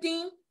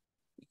shifting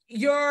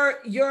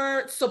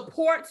your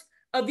support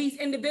of these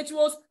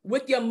individuals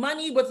with your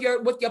money, with your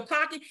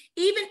pocket,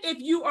 even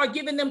if you are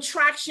giving them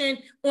traction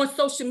on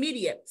social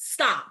media,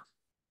 stop.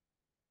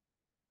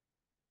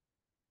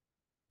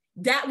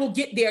 That will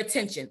get their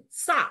attention.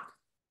 Stop.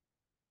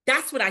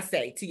 That's what I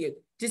say to you.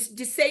 Just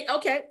say,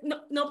 okay,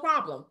 no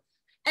problem.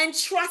 And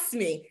trust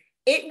me,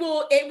 it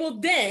will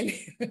then,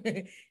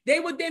 they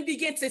will then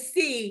begin to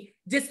see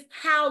just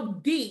how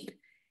deep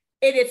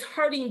it is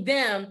hurting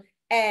them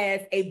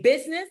as a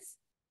business,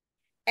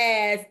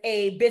 as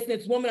a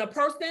businesswoman or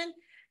person,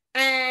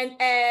 and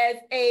as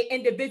an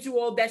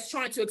individual that's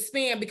trying to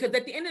expand. Because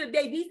at the end of the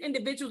day, these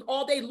individuals,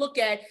 all they look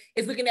at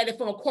is looking at it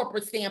from a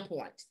corporate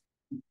standpoint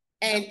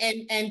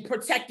and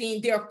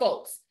protecting their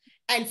folks.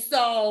 And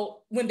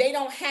so when they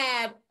don't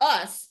have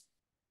us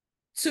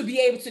to be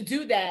able to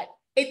do that,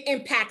 it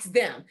impacts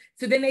them.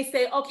 So then they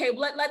say, okay,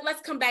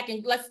 let's come back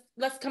and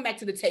let's come back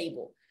to the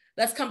table.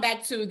 Let's come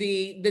back to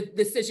the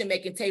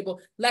decision-making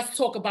table. Let's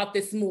talk about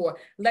this more.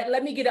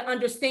 Let me get an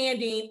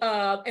understanding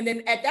of, and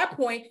then at that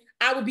point,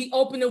 I would be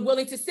open and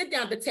willing to sit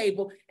down at the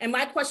table. And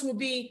my question would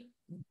be,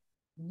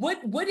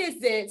 what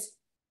is it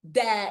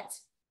that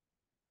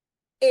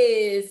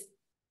is,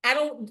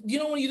 you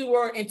don't want to use the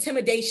word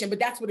intimidation, but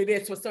that's what it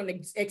is to a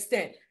certain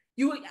extent.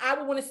 I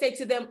would want to say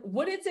to them,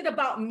 what is it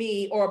about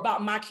me or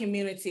about my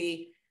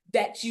community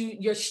that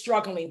you're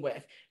struggling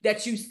with,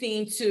 that you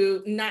seem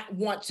to not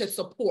want to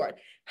support?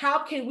 How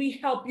can we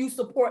help you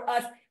support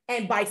us,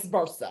 and vice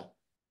versa?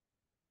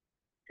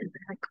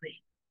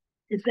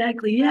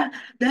 Exactly. Yeah.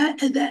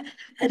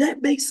 That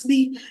makes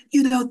me,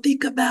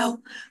 think about,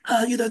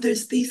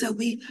 there's things that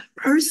we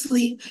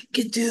personally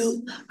can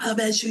do,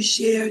 as you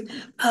shared,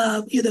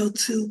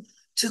 to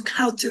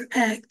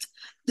counteract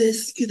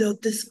this,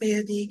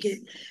 disbanding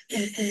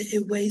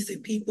in ways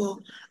that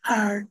people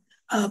are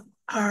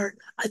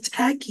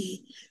attacking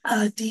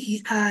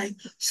DEI.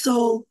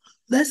 So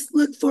let's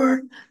look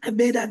for, I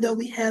know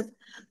we have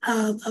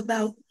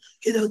about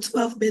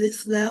 12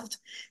 minutes left.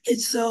 And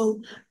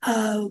so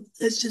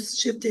let's just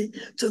shift it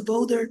to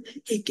voter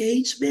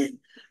engagement.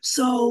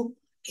 So,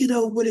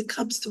 when it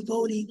comes to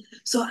voting,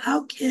 so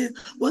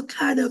what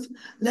kind of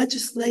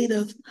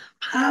legislative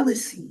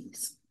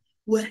policies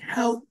would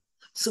help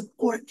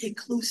support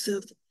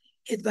inclusive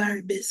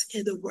environments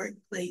in the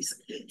workplace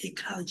and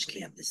college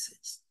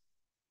campuses.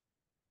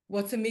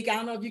 Well, Tameka, I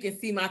don't know if you can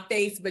see my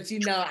face, but you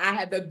know, I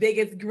had the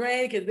biggest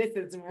grin because this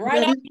is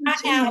right up my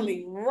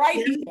alley, right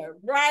here,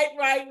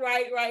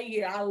 right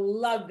here. I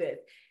love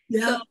it.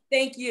 Yeah. So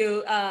thank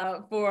you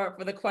for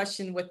the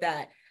question with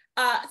that.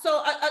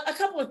 So a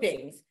couple of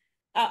things.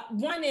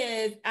 One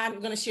is I'm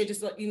going to share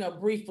just, you know,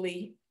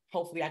 briefly,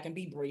 hopefully I can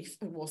be brief,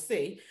 we'll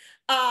see,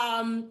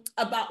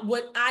 about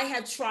what I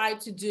have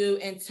tried to do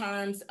in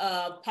terms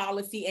of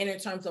policy and in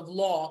terms of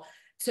law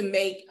to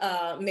make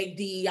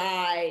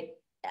DEI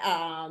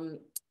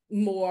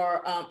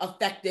more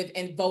effective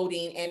in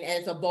voting and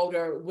as a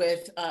voter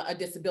with a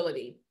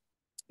disability.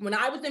 When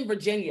I was in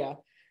Virginia,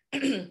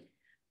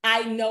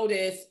 I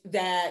noticed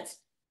that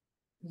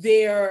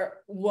there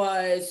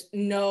was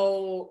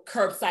no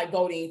curbside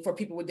voting for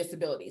people with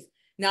disabilities.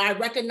 Now, I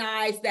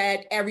recognize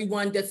that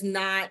everyone does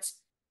not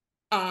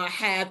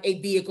have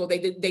a vehicle,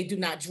 they do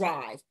not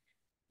drive.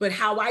 But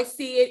how I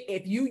see it,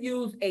 if you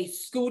use a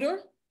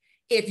scooter,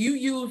 if you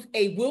use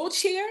a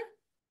wheelchair,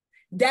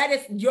 that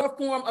is your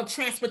form of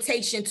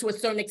transportation to a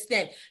certain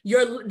extent.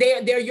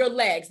 They're your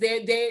legs.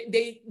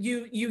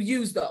 You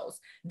use those.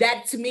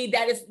 That to me,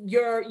 that is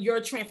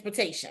your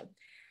transportation.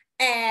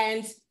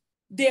 And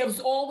there was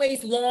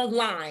always long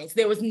lines.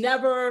 There was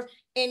never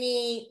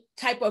any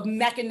type of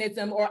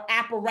mechanism or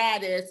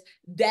apparatus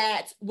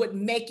that would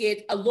make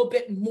it a little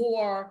bit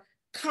more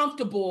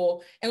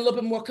comfortable and a little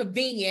bit more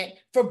convenient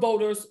for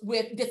voters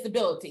with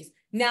disabilities.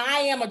 Now, I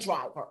am a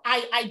driver.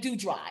 I do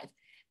drive.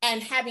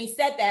 And having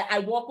said that, I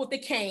walk with a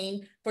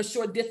cane for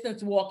short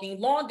distance walking,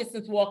 long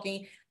distance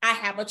walking. I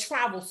have a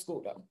travel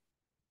scooter.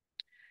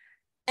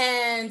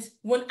 And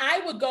when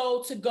I would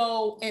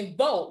go and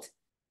vote,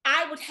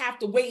 I would have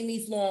to wait in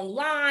these long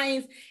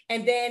lines.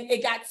 And then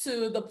it got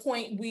to the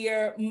point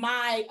where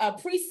my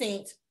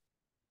precinct,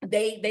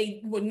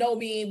 they would know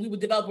me and we would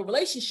develop a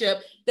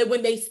relationship that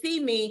when they see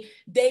me,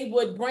 they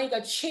would bring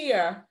a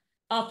chair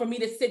for me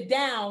to sit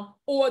down,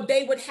 or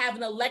they would have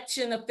an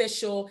election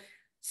official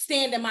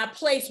stand in my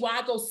place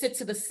while I go sit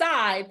to the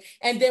side.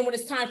 And then when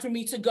it's time for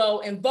me to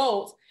go and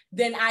vote,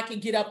 then I can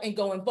get up and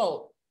go and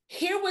vote.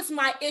 Here was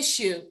my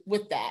issue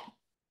with that.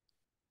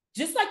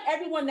 Just like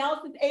everyone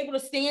else is able to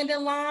stand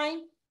in line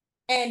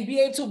and be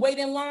able to wait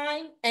in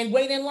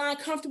line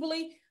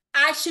comfortably,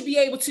 I should be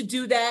able to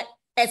do that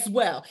as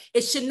well.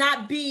 It should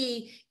not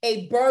be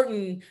a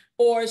burden,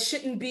 or it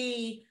shouldn't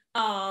be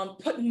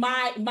putting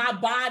my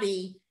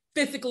body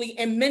physically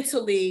and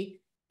mentally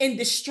in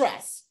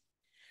distress.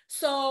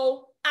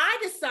 So I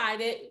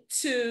decided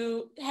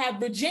to have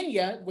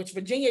Virginia, which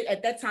Virginia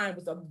at that time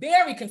was a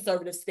very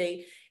conservative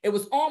state. It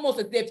was almost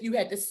as if you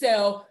had to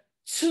sell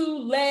 2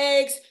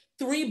 legs,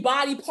 3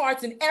 body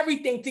parts, and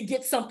everything to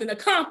get something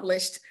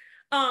accomplished.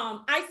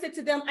 I said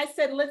to them, I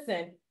said,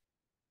 listen,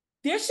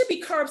 there should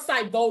be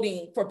curbside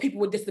voting for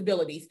people with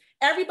disabilities.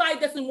 Everybody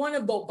doesn't want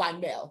to vote by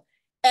mail.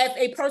 As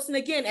a person,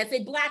 again, as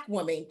a Black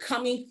woman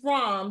coming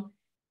from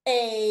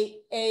a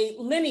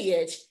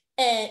lineage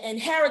and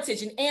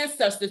heritage and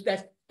ancestors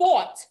that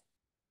fought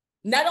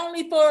not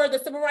only for the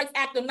Civil Rights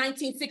Act of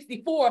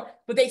 1964,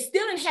 but they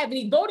still didn't have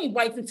any voting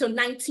rights until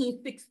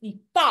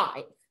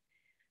 1965.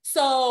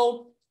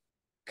 So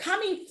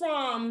coming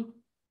from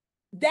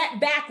that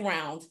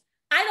background,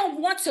 I don't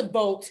want to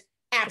vote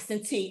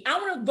absentee. I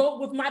want to vote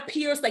with my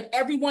peers like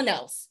everyone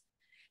else.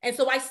 And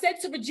so I said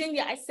to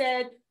Virginia, I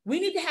said, we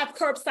need to have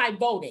curbside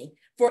voting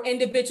for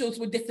individuals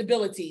with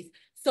disabilities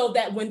so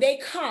that when they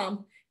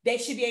come, they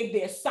should be able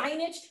to have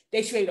signage,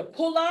 they should be able to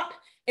pull up.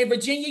 In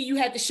Virginia, you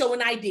had to show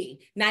an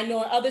ID. Now, I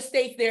know in other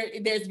states,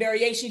 there's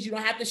variations. You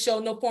don't have to show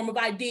no form of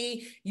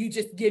ID. You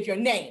just give your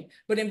name.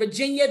 But in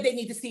Virginia, they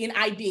need to see an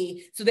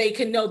ID so they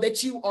can know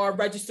that you are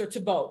registered to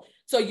vote.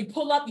 So you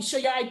pull up, you show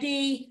your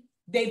ID,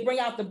 they bring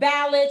out the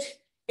ballot.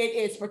 It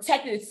is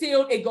protected, it's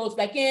sealed, it goes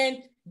back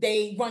in,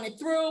 they run it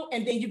through,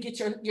 and then you get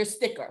your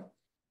sticker.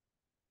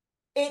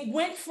 It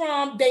went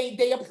from,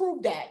 they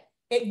approved that.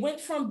 It went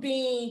from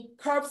being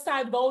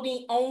curbside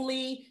voting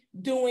only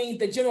during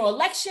the general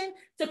election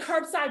to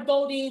curbside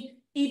voting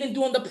even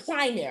during the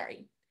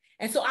primary.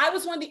 And so I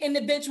was one of the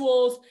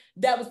individuals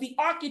that was the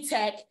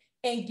architect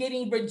in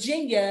getting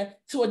Virginia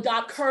to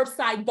adopt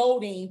curbside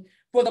voting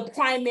for the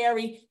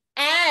primary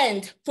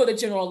and for the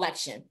general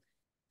election.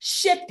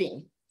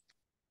 Shifting.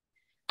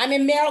 I'm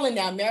in Maryland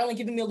now. Maryland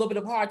giving me a little bit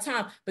of a hard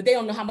time, but they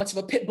don't know how much of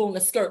a pit bull in the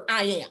skirt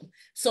I am.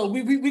 So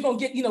we're gonna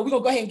get, we're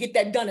gonna go ahead and get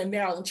that done in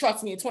Maryland.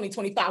 Trust me, in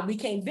 2025. We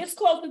came this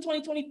close in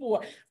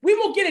 2024. We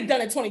will get it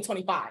done in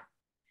 2025.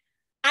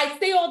 I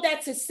say all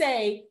that to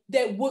say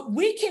that what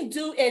we can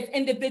do as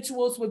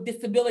individuals with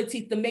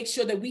disabilities to make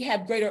sure that we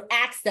have greater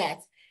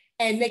access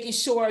and making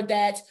sure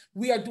that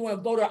we are doing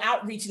voter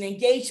outreach and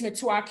engagement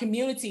to our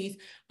communities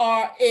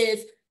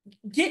is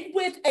get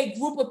with a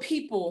group of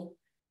people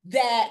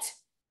that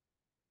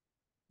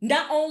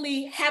not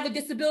only have a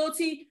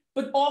disability,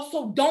 but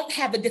also don't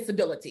have a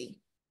disability.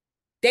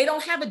 They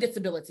don't have a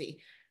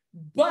disability,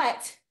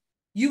 but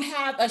you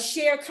have a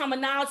shared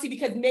commonality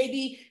because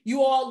maybe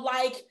you all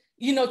like,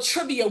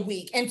 trivia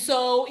week. And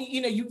so,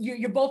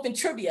 you're both in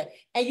trivia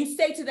and you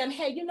say to them,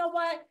 hey, you know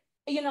what,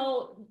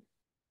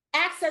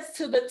 access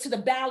to the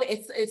ballot,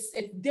 it's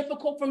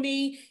difficult for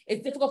me,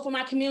 it's difficult for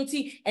my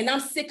community, and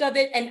I'm sick of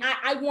it. And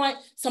I want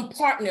some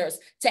partners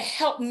to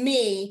help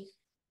me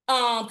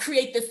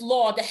create this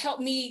law, to help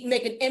me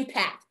make an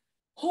impact.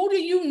 Who do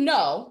you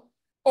know,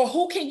 or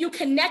who can you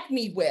connect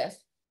me with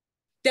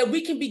that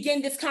we can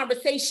begin this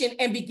conversation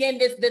and begin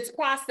this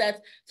process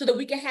so that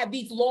we can have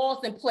these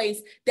laws in place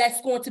that's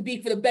going to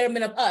be for the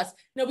betterment of us?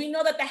 Now, we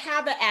know that the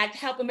HAVA Act,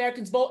 Help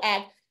Americans Vote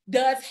Act,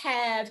 does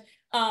have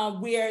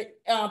where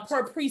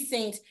per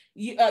precinct,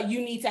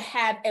 you need to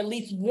have at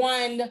least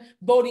one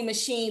voting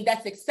machine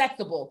that's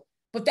accessible.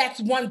 But that's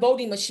one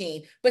voting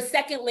machine. But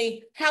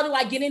secondly, how do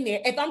I get in there?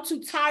 If I'm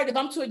too tired, if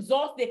I'm too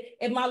exhausted,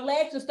 if my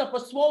legs and stuff are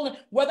swollen,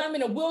 whether I'm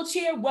in a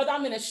wheelchair, whether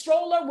I'm in a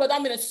stroller, whether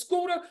I'm in a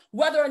scooter,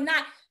 whether or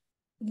not,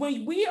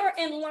 when we are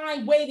in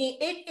line waiting,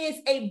 it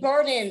is a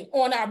burden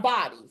on our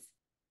bodies.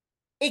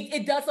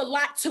 It does a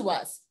lot to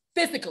us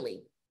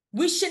physically.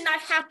 We should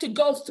not have to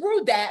go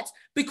through that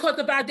because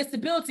of our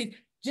disabilities.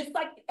 Just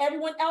like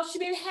everyone else should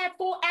be able to have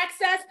full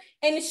access,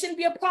 and it shouldn't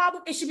be a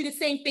problem. It should be the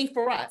same thing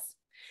for us.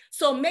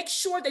 So make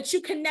sure that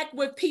you connect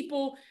with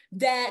people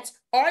that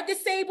are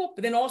disabled,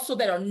 but then also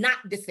that are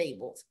not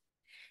disabled.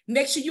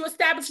 Make sure you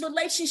establish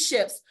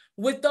relationships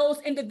with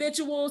those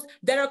individuals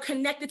that are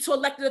connected to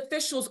elected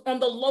officials on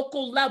the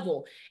local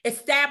level.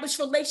 Establish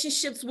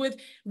relationships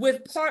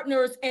with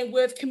partners and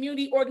with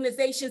community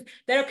organizations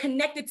that are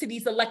connected to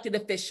these elected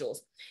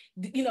officials.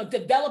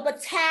 Develop a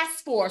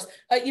task force,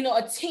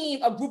 a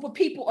team, a group of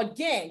people,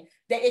 again,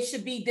 that it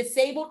should be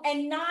disabled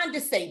and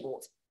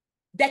non-disabled,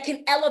 that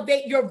can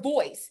elevate your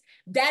voice.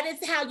 That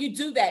is how you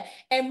do that.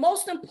 And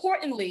most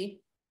importantly,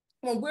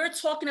 when we're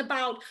talking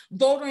about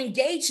voter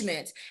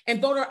engagement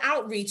and voter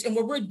outreach, and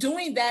when we're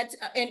doing that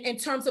in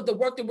terms of the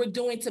work that we're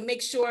doing to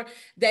make sure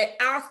that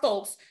our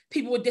folks,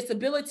 people with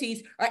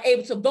disabilities, are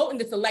able to vote in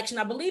this election,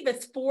 I believe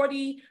it's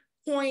 40.2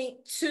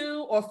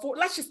 or 4,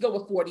 let's just go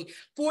with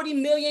 40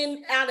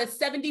 million out of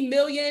 70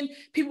 million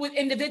people with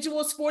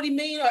individuals, 40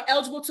 million are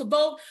eligible to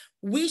vote.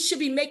 We should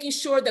be making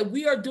sure that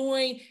we are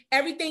doing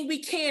everything we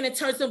can in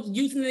terms of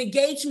using an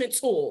engagement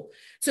tool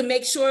to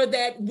make sure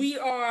that we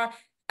are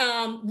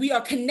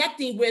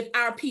connecting with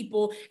our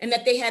people and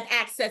that they have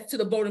access to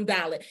the voting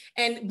ballot.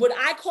 And what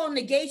I call an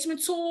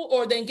engagement tool,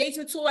 or the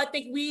engagement tool I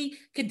think we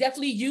could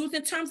definitely use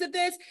in terms of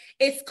this,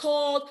 it's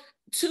called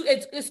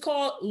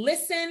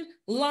Listen,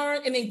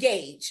 Learn, and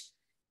Engage.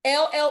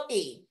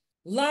 LLE,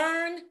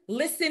 Learn,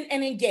 Listen,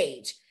 and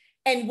Engage.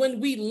 And when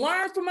we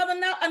learn from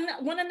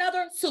one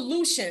another,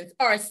 solutions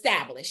are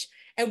established.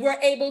 And we're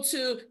able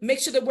to make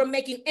sure that we're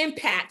making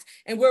impact,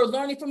 and we're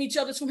learning from each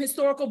other from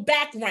historical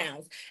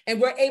backgrounds, and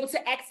we're able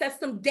to access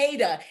some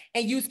data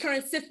and use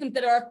current systems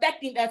that are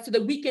affecting us so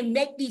that we can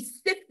make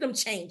these system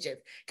changes,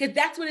 because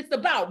that's what it's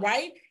about,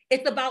 right?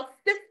 It's about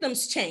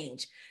systems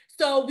change.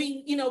 So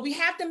we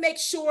have to make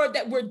sure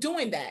that we're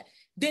doing that.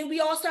 Then we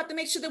also have to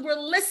make sure that we're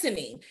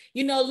listening,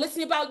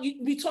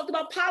 we talked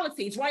about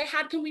policies, right?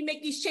 How can we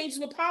make these changes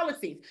with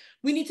policies?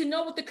 We need to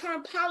know what the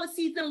current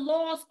policies and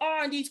laws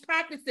are and these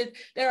practices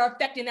that are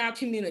affecting our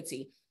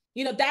community.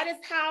 That is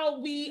how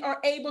we are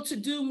able to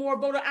do more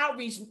voter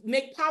outreach,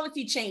 make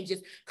policy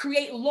changes,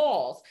 create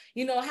laws,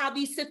 how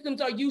these systems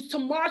are used to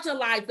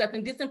marginalize us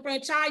and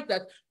disenfranchise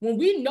us. When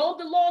we know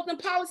the laws and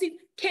policies,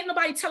 can't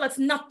nobody tell us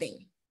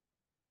nothing.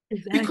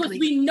 Exactly. Because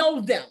we know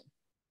them.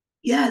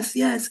 Yes.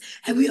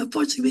 And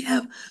unfortunately, we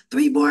have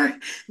 3 more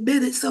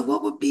minutes. So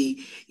what would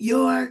be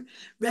your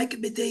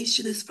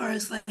recommendation as far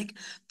as like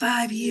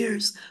 5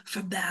 years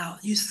from now?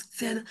 You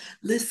said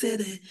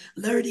listen and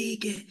learning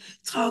and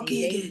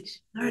talking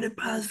Engage. And learning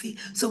policy.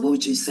 So what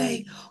would you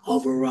say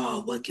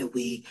overall? What can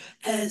we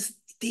as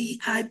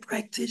DEI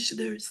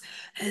practitioners,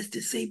 as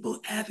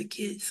disabled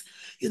advocates,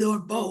 or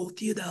both,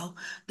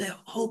 that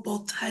hold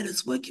both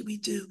titles, what can we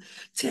do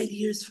 10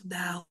 years from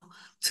now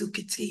to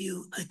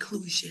continue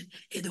inclusion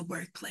in the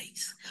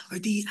workplace, or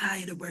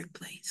DEI in the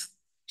workplace?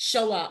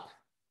 Show up.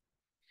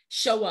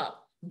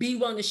 Be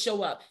willing to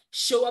show up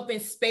in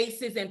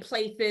spaces and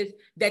places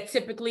that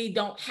typically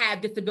don't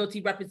have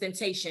disability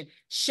representation.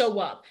 Show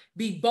up,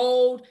 be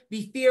bold,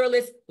 be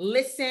fearless,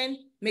 listen.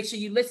 Make sure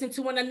you listen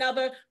to one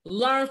another,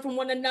 learn from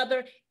one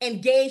another,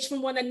 engage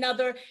from one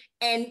another,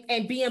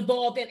 and be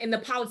involved in the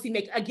policy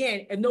making.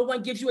 Again, if no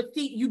one gives you a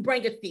seat, you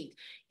bring a seat.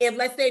 If,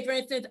 let's say, for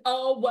instance,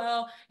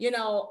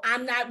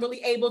 I'm not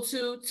really able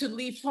to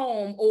leave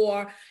home,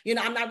 or,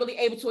 I'm not really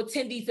able to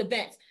attend these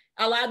events.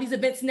 A lot of these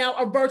events now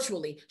are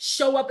virtually.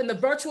 Show up in the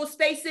virtual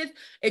spaces.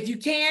 If you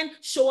can,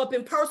 show up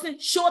in person,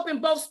 show up in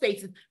both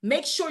spaces.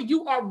 Make sure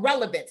you are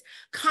relevant,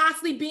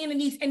 constantly being in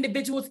these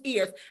individuals'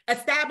 ears,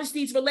 establish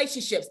these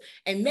relationships,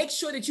 and make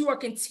sure that you are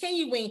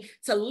continuing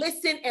to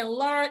listen and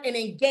learn and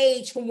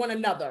engage from one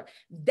another.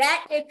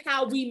 That is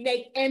how we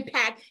make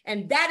impact,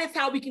 and that is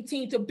how we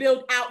continue to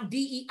build out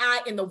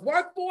DEI in the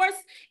workforce,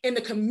 in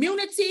the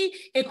community,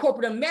 in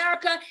corporate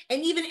America,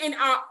 and even in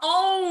our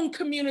own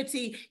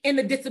community, in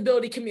the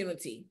disability community.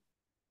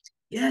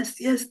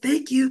 Yes, yes,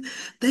 thank you.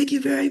 Thank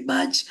you very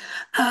much.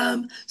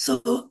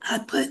 So I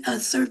put a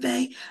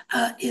survey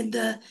in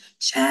the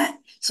chat,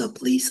 so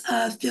please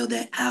fill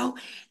that out.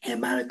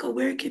 And Monica,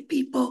 where can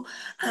people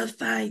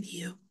find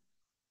you?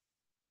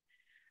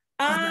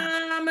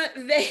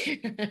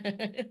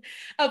 They,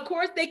 of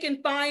course, they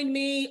can find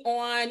me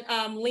on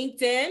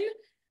LinkedIn.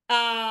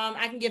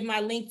 I can give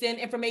my LinkedIn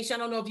information. I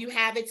don't know if you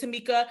have it,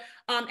 Tameka.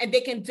 And they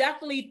can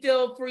definitely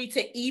feel free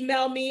to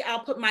email me.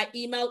 I'll put my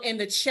email in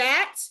the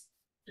chat.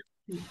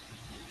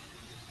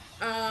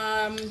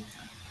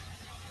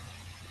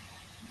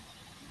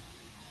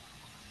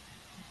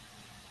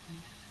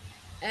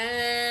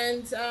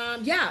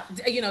 Yeah,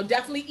 you know,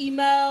 definitely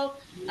email,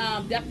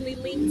 definitely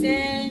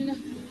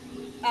LinkedIn.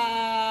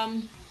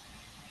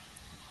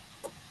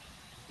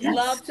 Yes.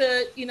 Love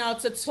to, you know,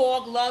 to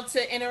talk, love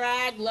to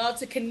interact, love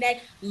to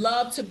connect,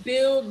 love to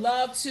build,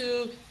 love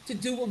to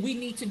do what we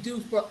need to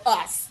do for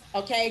us,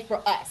 okay,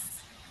 for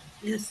us.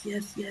 Yes,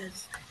 yes,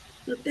 yes.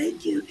 So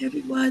thank you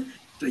everyone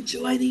for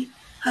joining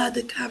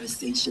the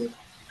conversation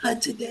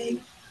today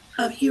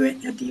here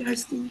at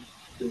MDRC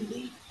through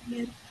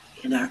LEAD-IN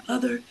and our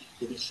other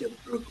leadership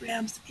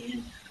programs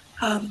and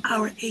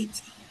our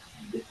AT.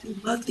 We do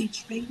monthly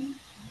training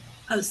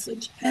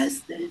such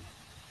as this.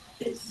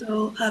 And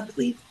so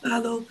please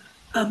follow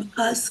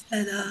us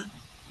at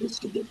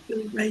Michigan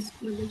Disability Rights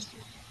Coalition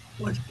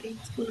on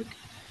Facebook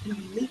and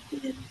on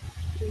LinkedIn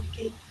to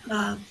get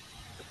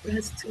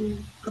abreast to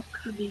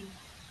upcoming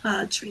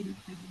training.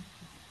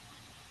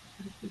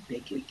 So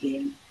thank you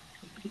again.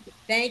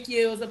 Thank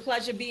you. It was a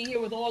pleasure being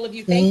here with all of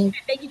you. Thank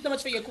Thank you so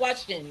much for your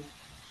questions.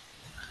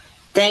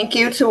 Thank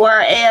you to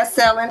our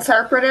ASL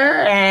interpreter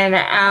and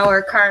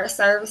our current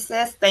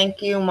services.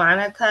 Thank you,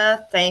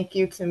 Monica. Thank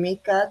you,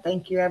 Tameka.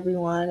 Thank you,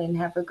 everyone, and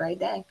have a great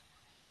day.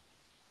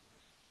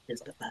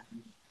 Yes, bye-bye.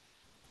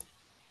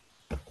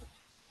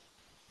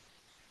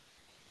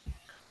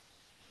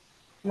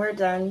 We're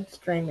done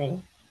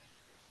streaming.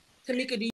 Tameka, do you